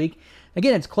win this week.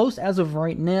 Again, it's close as of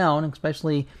right now, and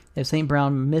especially if St.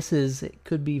 Brown misses, it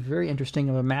could be very interesting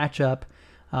of a matchup.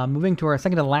 Moving to our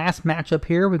second to last matchup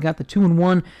here, we've got the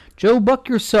 2-1 Joe Buck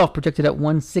yourself projected at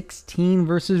 116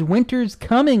 versus Winters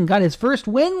Cumming. Got his first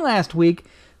win last week,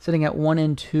 sitting at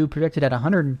 1-2, projected at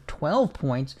 112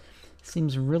 points.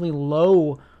 Seems really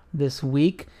low this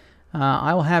week.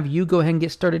 I will have you go ahead and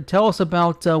get started. Tell us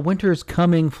about Winters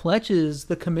Cumming,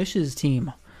 the Commish's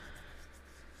team.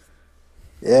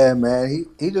 Yeah, man,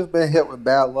 he just been hit with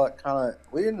bad luck.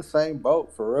 We in the same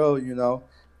boat for real,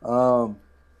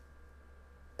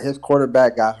 his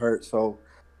quarterback got hurt, so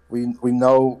we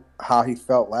know how he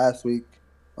felt last week.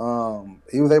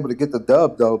 He was able to get the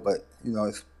dub though, but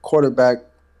his quarterback.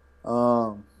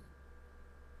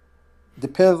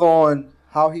 Depends on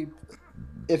how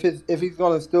if he's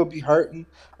going to still be hurting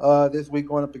this week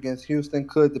going up against Houston.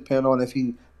 Could depend on if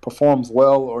he performs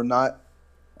well or not.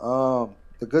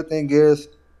 The good thing is,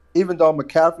 even though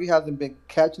McCaffrey hasn't been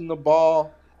catching the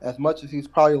ball as much as he's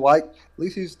probably like, at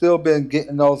least he's still been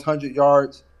getting those 100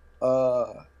 yards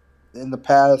in the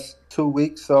past 2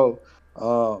 weeks. So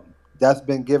that's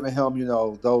been giving him,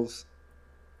 those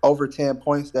over 10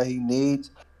 points that he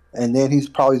needs. And then he's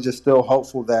probably just still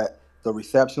hopeful that the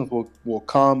receptions will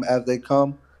come as they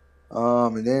come.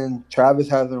 And then Travis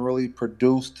hasn't really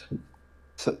produced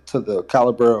to the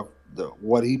caliber of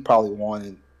what he probably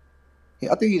wanted.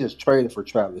 I think he just traded for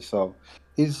Travis. So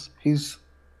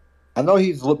I know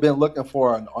he's been looking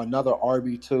for another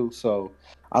RB2. So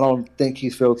I don't think he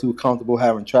feels too comfortable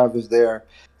having Travis there.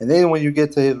 And then when you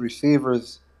get to his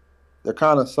receivers, they're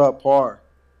kind of subpar.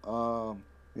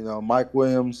 Mike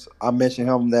Williams, I mentioned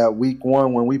him that week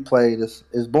 1 when we played. Is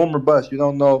boom or bust. You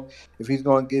don't know if he's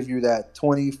going to give you that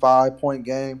 25-point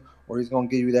game or he's going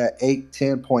to give you that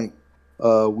 8-10-point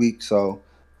week. So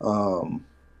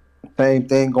same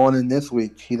thing going in this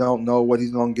week. He don't know what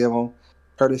he's going to give him.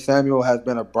 Curtis Samuel has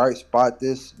been a bright spot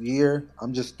this year.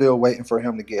 I'm just still waiting for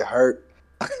him to get hurt.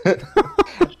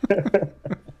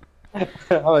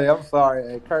 I'm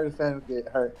sorry. Hey, Curtis Samuel get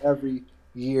hurt every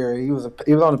year. He was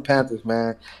on the Panthers,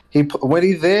 man. When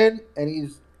he's in and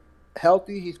he's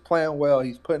healthy, he's playing well.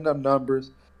 He's putting up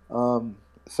numbers. And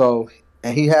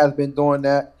he has been doing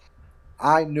that.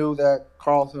 I knew that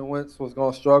Carson Wentz was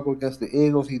going to struggle against the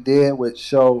Eagles. He did, which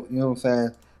showed,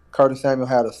 Curtis Samuel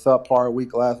had a subpar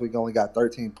week last week, only got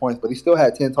 13 points, but he still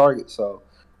had 10 targets. So,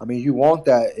 you want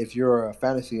that if you're a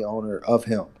fantasy owner of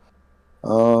him.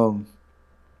 And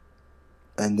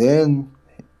then,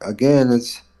 again,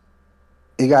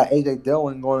 he got A.J.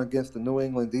 Dillon going against the New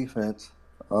England defense.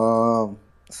 So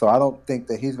I don't think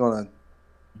that he's going to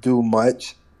do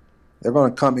much. They're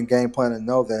going to come in game plan and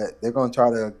know that they're going to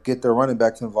try to get their running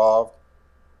backs involved.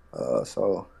 I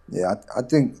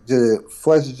think the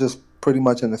Fletcher's just pretty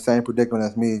much in the same predicament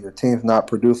as me. Your team's not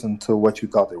producing to what you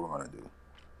thought they were going to do.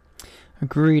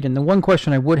 Agreed. And the one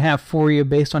question I would have for you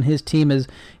based on his team is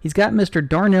he's got Mr.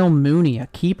 Darnell Mooney, a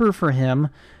keeper for him.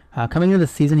 Coming into the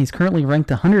season, he's currently ranked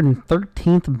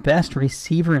 113th best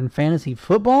receiver in fantasy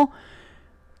football.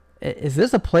 Is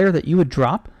this a player that you would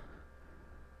drop?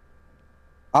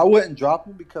 I wouldn't drop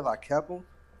him because I kept him,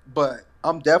 but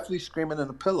I'm definitely screaming in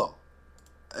the pillow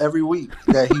every week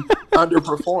that he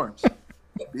underperforms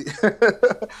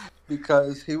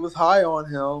because he was high on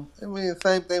him. I mean,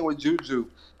 same thing with Juju.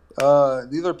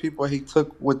 These are people he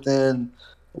took within.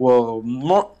 Well,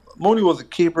 Mooney was a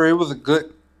keeper. He was a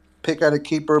good pick at a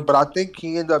keeper, but I think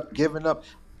he ended up giving up.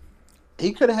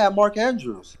 He could have had Mark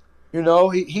Andrews. You know,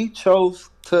 he chose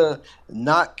to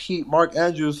not keep Mark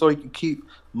Andrews so he could keep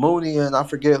Mooney, and I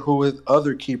forget who his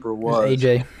other keeper was.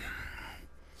 AJ.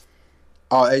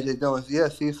 Oh, AJ Dillon. Yeah,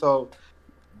 see, so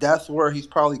that's where he's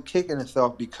probably kicking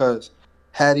himself because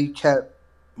had he kept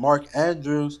Mark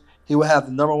Andrews, he would have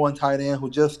the number one tight end who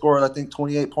just scored, I think,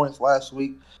 28 points last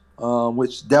week,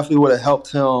 which definitely would have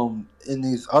helped him in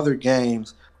these other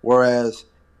games,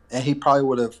 and he probably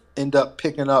would have ended up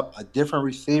picking up a different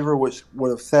receiver, which would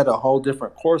have set a whole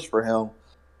different course for him.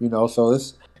 You know, so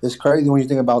it's crazy when you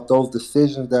think about those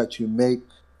decisions that you make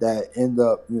that end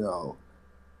up, you know,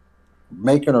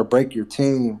 making or break your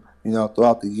team, you know,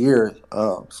 throughout the year.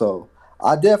 So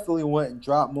I definitely wouldn't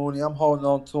drop Mooney. I'm holding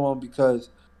on to him because,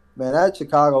 man, that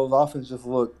Chicago's offense just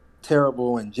looked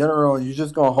terrible in general, and you're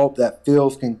just going to hope that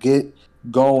Fields can get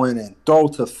going and throw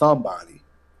to somebody.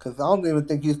 Because I don't even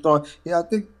think he's throwing – I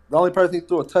think the only person he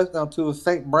threw a touchdown to is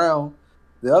St. Brown,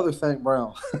 the other St.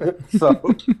 Brown. So,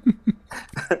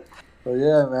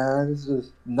 yeah, man, it's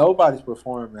just nobody's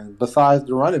performing besides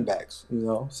the running backs, you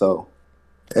know. So,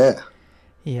 yeah.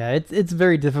 Yeah, it's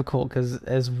very difficult because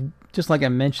just like I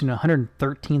mentioned,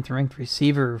 113th ranked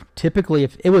receiver. Typically,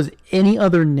 if it was any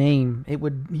other name, he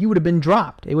would have been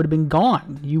dropped. It would have been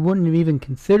gone. You wouldn't have even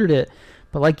considered it.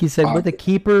 But like you said, with the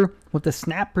keeper, with the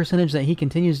snap percentage that he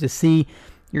continues to see,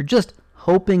 you're just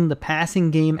hoping the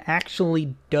passing game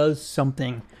actually does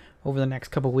something over the next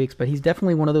couple of weeks. But he's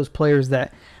definitely one of those players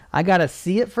that I gotta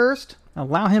see it first,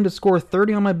 allow him to score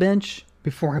 30 on my bench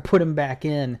before I put him back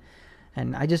in.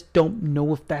 And I just don't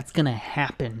know if that's going to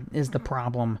happen is the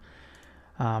problem.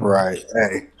 Right.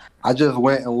 Hey, I just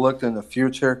went and looked in the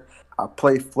future. I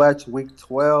play Fletch week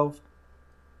 12.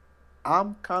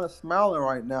 I'm kind of smiling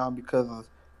right now because,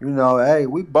 you know, hey,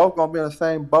 we both going to be in the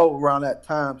same boat around that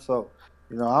time. So,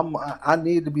 you know, I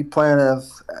need to be playing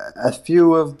as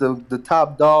few of the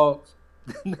top dogs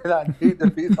that I need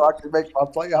to be so I can make my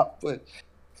playoff push.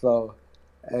 So,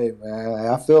 hey, man,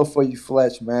 I feel for you,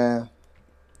 Fletch, man.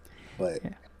 But,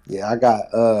 yeah, I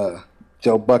got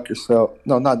Joe Buck yourself.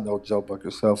 No, not Joe Buck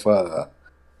yourself.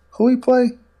 Who he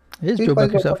play? It is Joe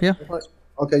Buck yourself, yeah.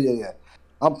 Okay, yeah.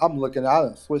 I'm looking. I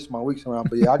done switched my weeks around,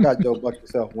 but yeah, I got Joe Buck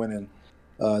yourself winning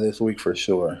this week for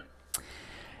sure.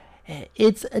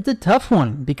 It's a tough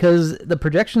one because the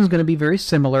projection is going to be very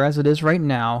similar as it is right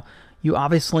now. You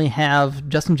obviously have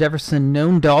Justin Jefferson,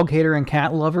 known dog hater and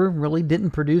cat lover, really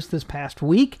didn't produce this past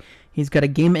week. He's got a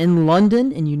game in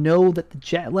London, and you know that the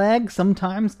jet lag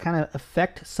sometimes kind of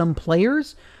affect some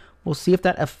players. We'll see if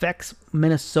that affects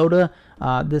Minnesota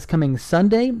this coming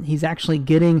Sunday. He's actually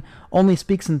getting only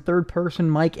speaks in third person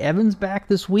Mike Evans back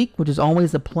this week, which is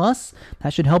always a plus.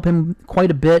 That should help him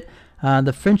quite a bit.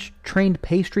 The French-trained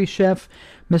pastry chef,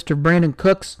 Mr. Brandon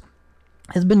Cooks,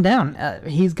 has been down.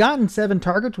 He's gotten 7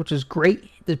 targets, which is great.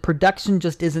 The production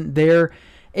just isn't there.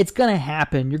 It's going to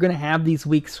happen. You're going to have these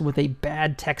weeks with a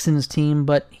bad Texans team,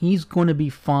 but he's going to be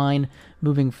fine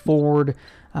moving forward.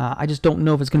 I just don't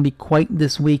know if it's going to be quite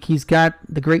this week. He's got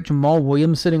the great Jamal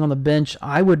Williams sitting on the bench.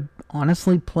 I would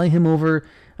honestly play him over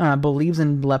Believes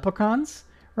in Leprechauns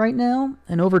right now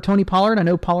and over Tony Pollard. I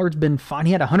know Pollard's been fine.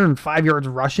 He had 105 yards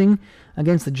rushing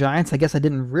against the Giants. I guess I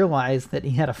didn't realize that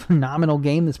he had a phenomenal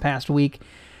game this past week.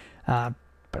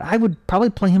 But I would probably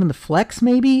play him in the flex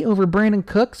maybe over Brandon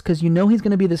Cooks because you know he's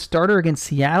going to be the starter against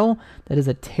Seattle. That is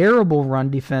a terrible run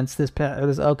defense this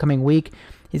upcoming week.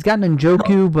 He's got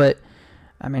Njoku, but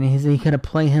I mean, is he going to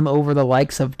play him over the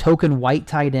likes of token white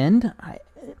tight end?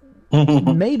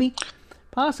 Maybe,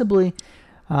 possibly.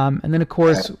 And then, of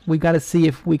course, we got to see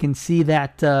if we can see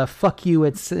that fuck you,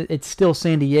 it's still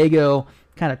San Diego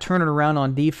kind of turn it around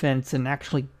on defense and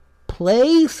actually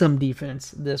play some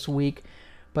defense this week.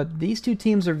 But these two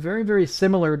teams are very, very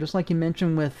similar, just like you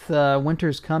mentioned with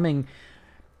Winter's coming.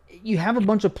 You have a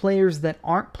bunch of players that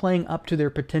aren't playing up to their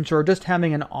potential or just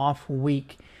having an off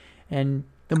week. And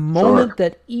the moment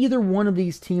that either one of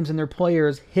these teams and their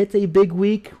players hits a big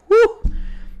week,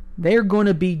 they're going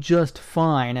to be just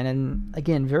fine. And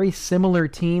again, very similar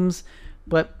teams,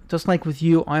 but just like with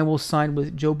you, I will side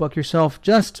with Joe Buck yourself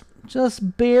just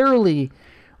barely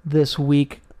this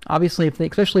week. Obviously,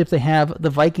 especially if they have the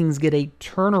Vikings get a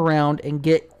turnaround and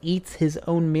get eats his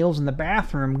own meals in the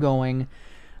bathroom going,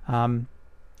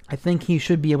 I think he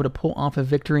should be able to pull off a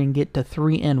victory and get to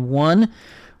 3-1,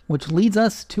 which leads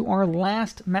us to our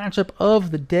last matchup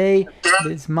of the day.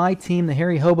 It's my team, the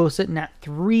Hairy Hobo, sitting at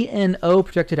 3-0,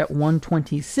 projected at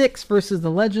 126, versus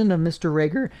the Legend of Mr.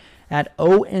 Rager at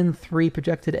 0-3,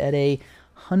 projected at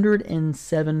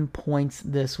 107 points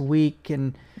this week.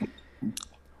 And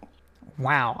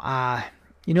wow,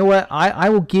 you know what? I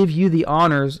will give you the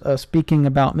honors of speaking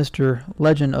about Mr.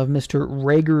 Legend of Mr.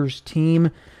 Rager's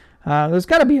team. There's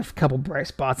got to be a couple bright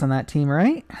spots on that team,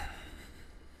 right?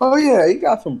 Oh, yeah, he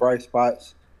got some bright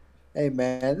spots. Hey,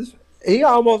 man, he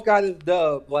almost got his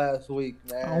dub last week,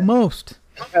 man. Almost.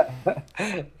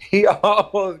 He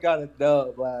almost got a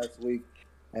dub last week.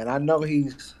 And I know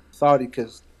he's salty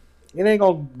because it ain't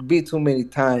going to be too many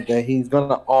times that he's going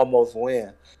to almost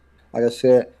win. Like I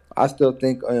said, I still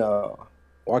think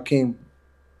Joaquin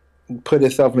put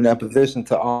himself in that position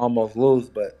to almost lose,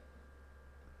 but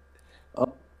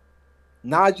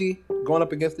Najee going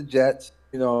up against the Jets,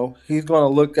 you know, he's going to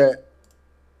look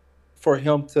for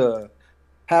him to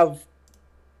have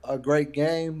a great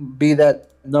game, be that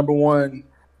number one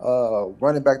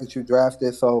running back that you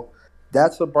drafted. So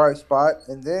that's a bright spot.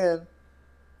 And then,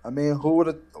 I mean, who would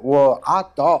have? Well,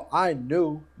 I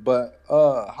knew, but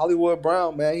Hollywood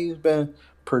Brown, man, he's been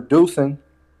producing,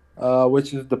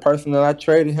 which is the person that I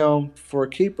traded him for a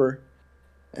keeper.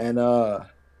 And,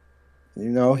 you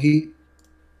know, he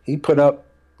put up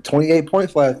 28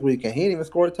 points last week, and he didn't even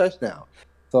score a touchdown.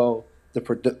 So the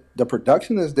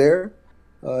production is there.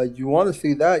 You want to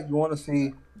see that. You want to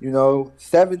see,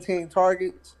 17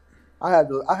 targets. I had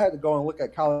to go and look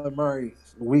at Kyler Murray's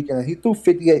weekend. He threw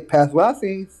 58 passes. When I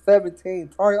see 17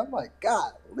 targets, I'm like,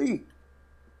 golly.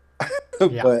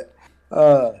 Yeah.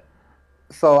 But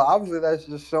so obviously that's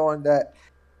just showing that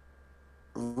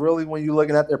really when you're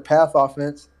looking at their pass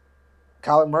offense,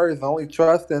 Kyler Murray is the only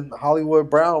trust in Hollywood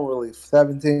Brown, really.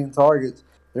 17 targets.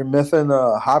 They're missing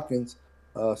Hopkins.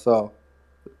 So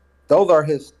those are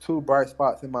his two bright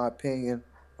spots, in my opinion,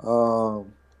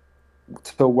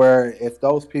 to where if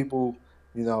those people,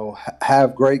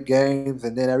 have great games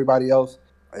and then everybody else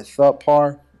is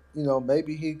subpar,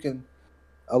 maybe he can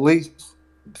at least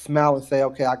smile and say,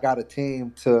 okay, I got a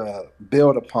team to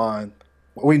build upon.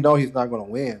 We know he's not going to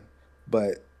win,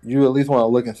 but you at least want to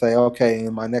look and say, okay,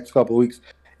 in my next couple of weeks,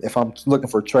 if I'm looking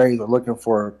for trades or looking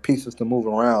for pieces to move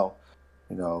around,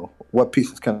 what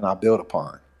pieces can I build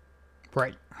upon?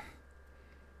 Right.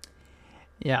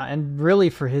 Yeah, and really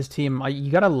for his team,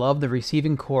 you got to love the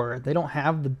receiving core. They don't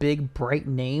have the big, bright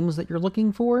names that you're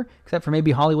looking for, except for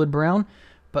maybe Hollywood Brown.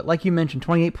 But like you mentioned,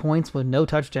 28 points with no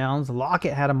touchdowns.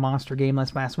 Lockett had a monster game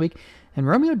last week. And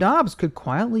Romeo Doubs could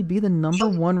quietly be the number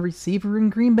one receiver in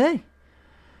Green Bay.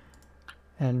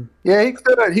 And yeah, he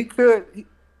could.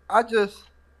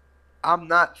 I'm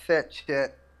not set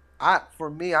yet.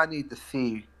 For me, I need to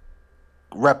see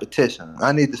repetition.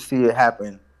 I need to see it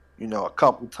happen, a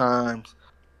couple times.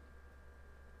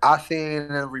 I seen in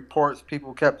the reports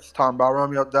people kept talking about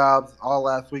Romeo Doubs all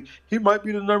last week. He might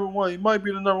be the number one. He might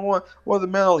be the number one. Well, the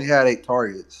man only had 8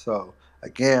 targets. So,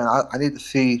 again, I need to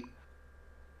see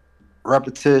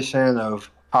repetition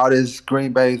of how this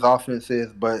Green Bay's offense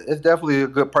is. But it's definitely a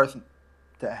good person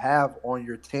to have on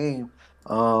your team,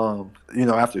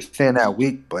 after seeing that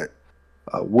week. But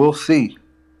we'll see.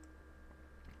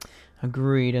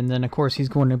 Agreed. And then, of course, he's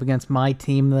going up against my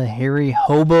team, the Hairy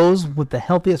Hobos, with the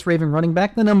healthiest Raven running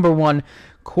back, the number one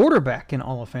quarterback in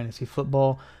all of fantasy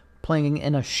football, playing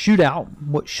in a shootout,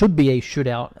 what should be a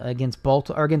shootout against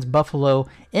Buffalo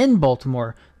in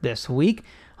Baltimore this week.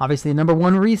 Obviously, the number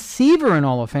one receiver in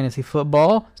all of fantasy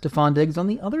football, Stephon Diggs, on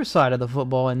the other side of the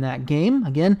football in that game.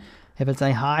 Again, if it's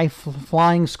a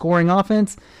high-flying scoring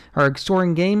offense or a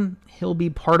scoring game, he'll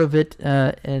be part of it.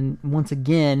 And once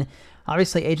again,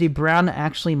 obviously, A.J. Brown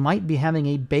actually might be having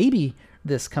a baby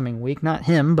this coming week. Not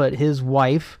him, but his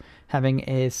wife having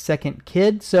a second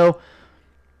kid. So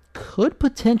could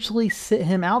potentially sit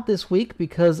him out this week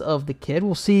because of the kid.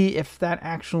 We'll see if that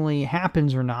actually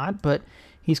happens or not. But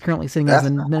he's currently sitting as the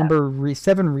number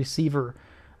 7 receiver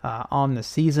on the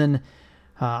season.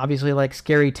 Obviously, like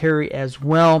Scary Terry as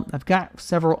well. I've got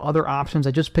several other options.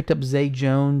 I just picked up Zay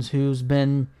Jones, who's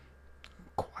been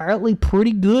quietly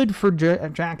pretty good for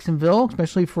Jacksonville,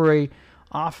 especially for a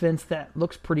offense that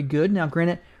looks pretty good. Now,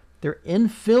 granted, they're in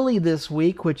Philly this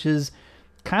week, which is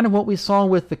kind of what we saw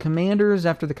with the Commanders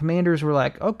after the Commanders were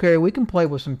like, okay, we can play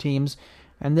with some teams.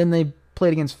 And then they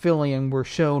played against Philly and were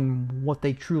shown what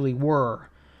they truly were.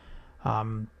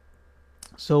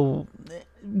 So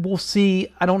we'll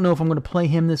see. I don't know if I'm going to play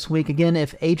him this week. Again,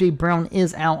 if A.J. Brown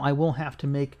is out, I will have to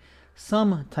make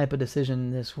some type of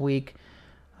decision this week.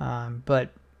 But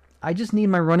I just need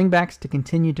my running backs to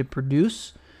continue to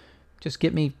produce. Just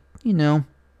get me,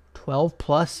 12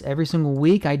 plus every single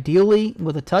week. Ideally,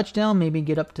 with a touchdown, maybe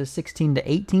get up to 16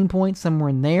 to 18 points, somewhere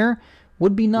in there.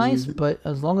 Would be nice, but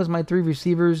as long as my 3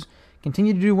 receivers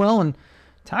continue to do well, and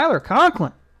Tyler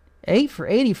Conklin, 8 for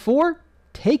 84,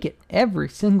 take it every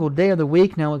single day of the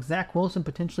week. Now, with Zach Wilson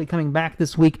potentially coming back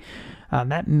this week,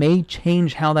 that may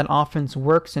change how that offense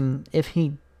works, and if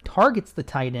he targets the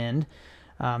tight end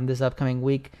this upcoming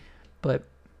week. But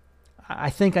I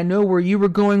think I know where you were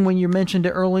going when you mentioned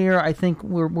it earlier. I think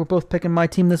we're both picking my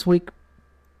team this week.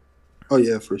 Oh,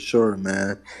 yeah, for sure,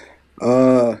 man.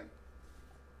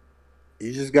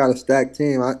 You just got a stacked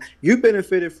team. You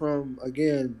benefited from,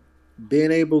 again,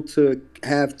 being able to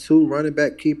have 2 running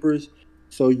back keepers,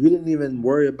 so you didn't even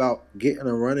worry about getting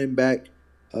a running back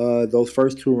those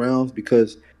first 2 rounds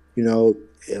because,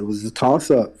 it was a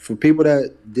toss-up. For people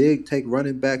that did take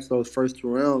running backs those first 2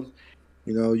 rounds,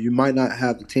 you might not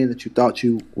have the team that you thought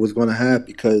you was going to have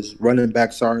because running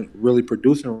backs aren't really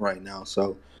producing right now.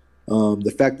 So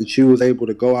the fact that you was able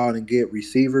to go out and get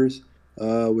receivers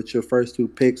with your first 2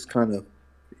 picks kind of,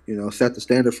 set the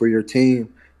standard for your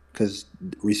team because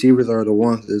receivers are the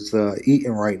ones that's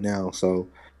eating right now. So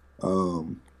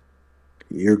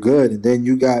you're good. And then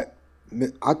you got,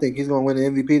 I think he's going to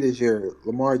win the MVP this year,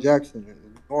 Lamar Jackson,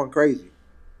 going crazy.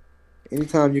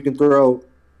 Anytime you can throw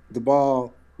the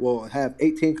ball, have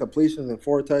 18 completions and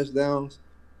 4 touchdowns,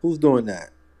 who's doing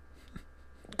that?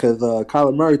 Because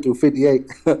Kyler Murray threw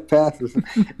 58 passes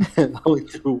and only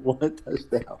threw 1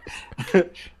 touchdown.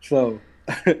 So,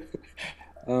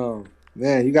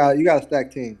 man, you got a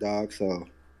stacked team, dog. So,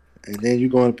 and then you're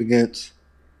going up against.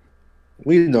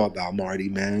 We know about Marty,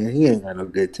 man. He ain't got no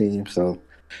good team, so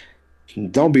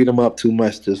don't beat him up too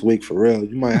much this week for real.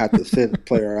 You might have to sit a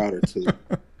player out or 2.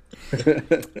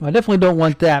 Well, I definitely don't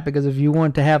want that because if you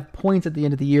want to have points at the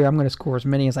end of the year, I'm going to score as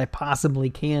many as I possibly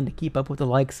can to keep up with the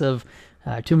likes of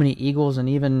too many Eagles and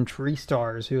even Tree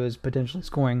Stars, who is potentially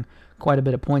scoring quite a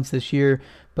bit of points this year.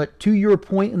 But to your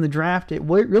point in the draft, it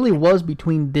really was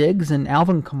between Diggs and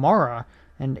Alvin Kamara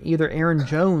and either Aaron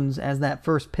Jones as that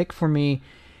first pick for me.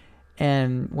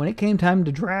 And when it came time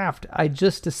to draft, I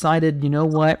just decided, you know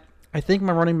what? I think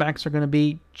my running backs are going to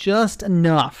be just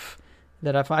enough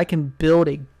that if I can build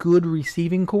a good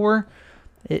receiving core,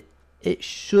 it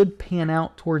should pan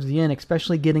out towards the end,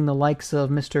 especially getting the likes of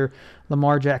Mr.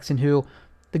 Lamar Jackson, who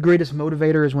the greatest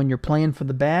motivator is when you're playing for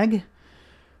the bag.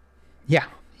 Yeah,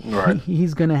 right.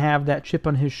 He's going to have that chip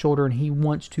on his shoulder, and he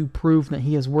wants to prove that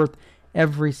he is worth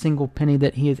every single penny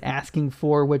that he is asking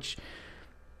for, which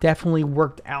definitely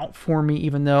worked out for me,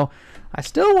 even though I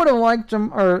still would have liked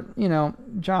him, or,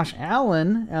 Josh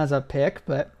Allen as a pick,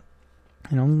 but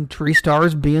Tree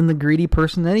Stars being the greedy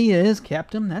person that he is,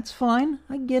 kept him. That's fine.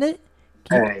 I get it.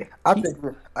 I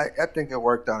think it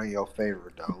worked out in your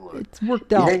favor, though. Look, it's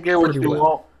worked out. You didn't get what you well.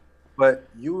 want, but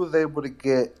you was able to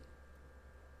get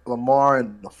Lamar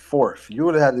in the 4th. You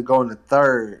would have had to go in the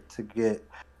 3rd to get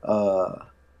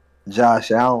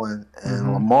Josh Allen,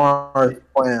 and Lamar is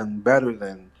playing better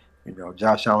than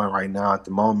Josh Allen right now at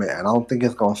the moment, and I don't think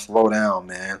it's going to slow down,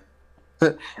 man.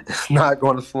 It's not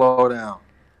going to slow down.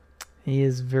 He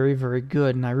is very, very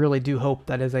good, and I really do hope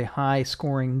that is a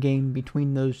high-scoring game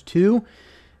between those two.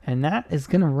 And that is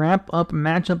going to wrap up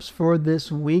matchups for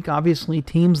this week. Obviously,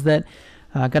 teams that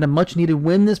got a much-needed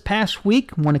win this past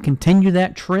week want to continue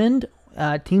that trend.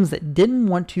 Teams that didn't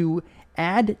want to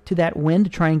add to that win to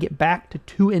try and get back to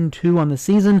 2-2 on the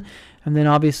season. And then,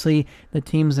 obviously, the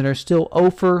teams that are still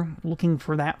over, looking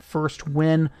for that first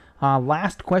win.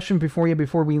 Last question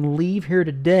before we leave here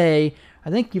today. I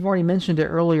think you've already mentioned it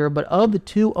earlier, but of the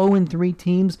 2 0-3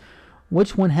 teams,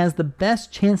 which one has the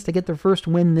best chance to get their first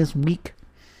win this week?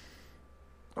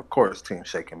 Of course, Team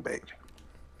Shake and Bake.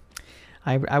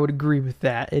 I would agree with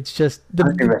that. It's just the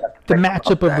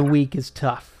matchup of the week is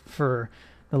tough for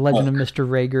the legend of Mr.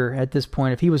 Rager at this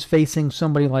point. If he was facing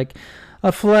somebody like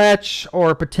a Fletch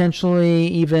or potentially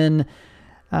even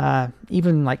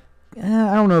like,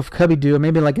 I don't know if Cubby do,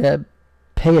 maybe like a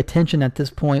Pay Attention at this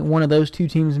point. One of those 2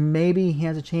 teams, maybe he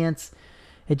has a chance.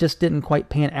 It just didn't quite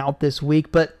pan out this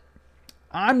week, but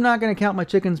I'm not going to count my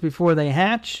chickens before they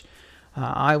hatch.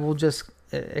 I will just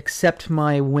accept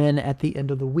my win at the end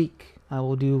of the week. I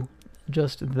will do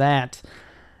just that.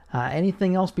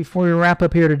 Anything else before we wrap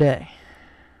up here today?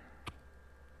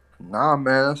 Nah,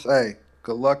 man. Hey,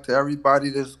 good luck to everybody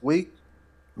this week.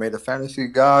 May the fantasy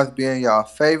gods be in y'all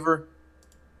favor.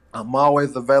 I'm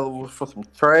always available for some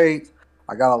trades.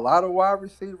 I got a lot of wide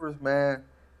receivers, man.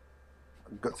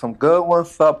 Some good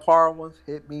ones, subpar ones.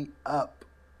 Hit me up.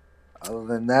 Other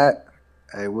than that,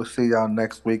 hey, we'll see y'all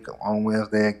next week on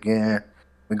Wednesday again.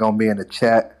 We're going to be in the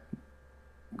chat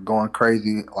going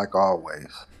crazy like always.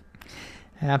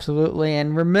 Absolutely.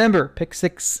 And remember, Pick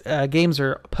 6 games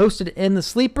are posted in the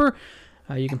sleeper.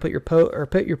 You can put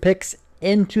your picks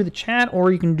into the chat,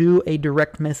 or you can do a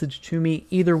direct message to me.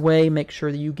 Either way, make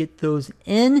sure that you get those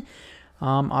in.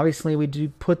 Obviously, we do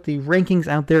put the rankings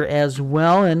out there as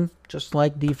well, and just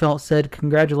like Defelt said,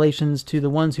 congratulations to the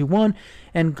ones who won,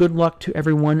 and good luck to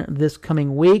everyone this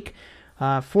coming week.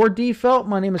 For Defelt,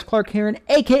 my name is Clark Heron,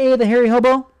 a.k.a. the Hairy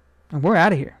Hobo, and we're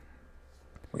out of here.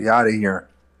 We out of here.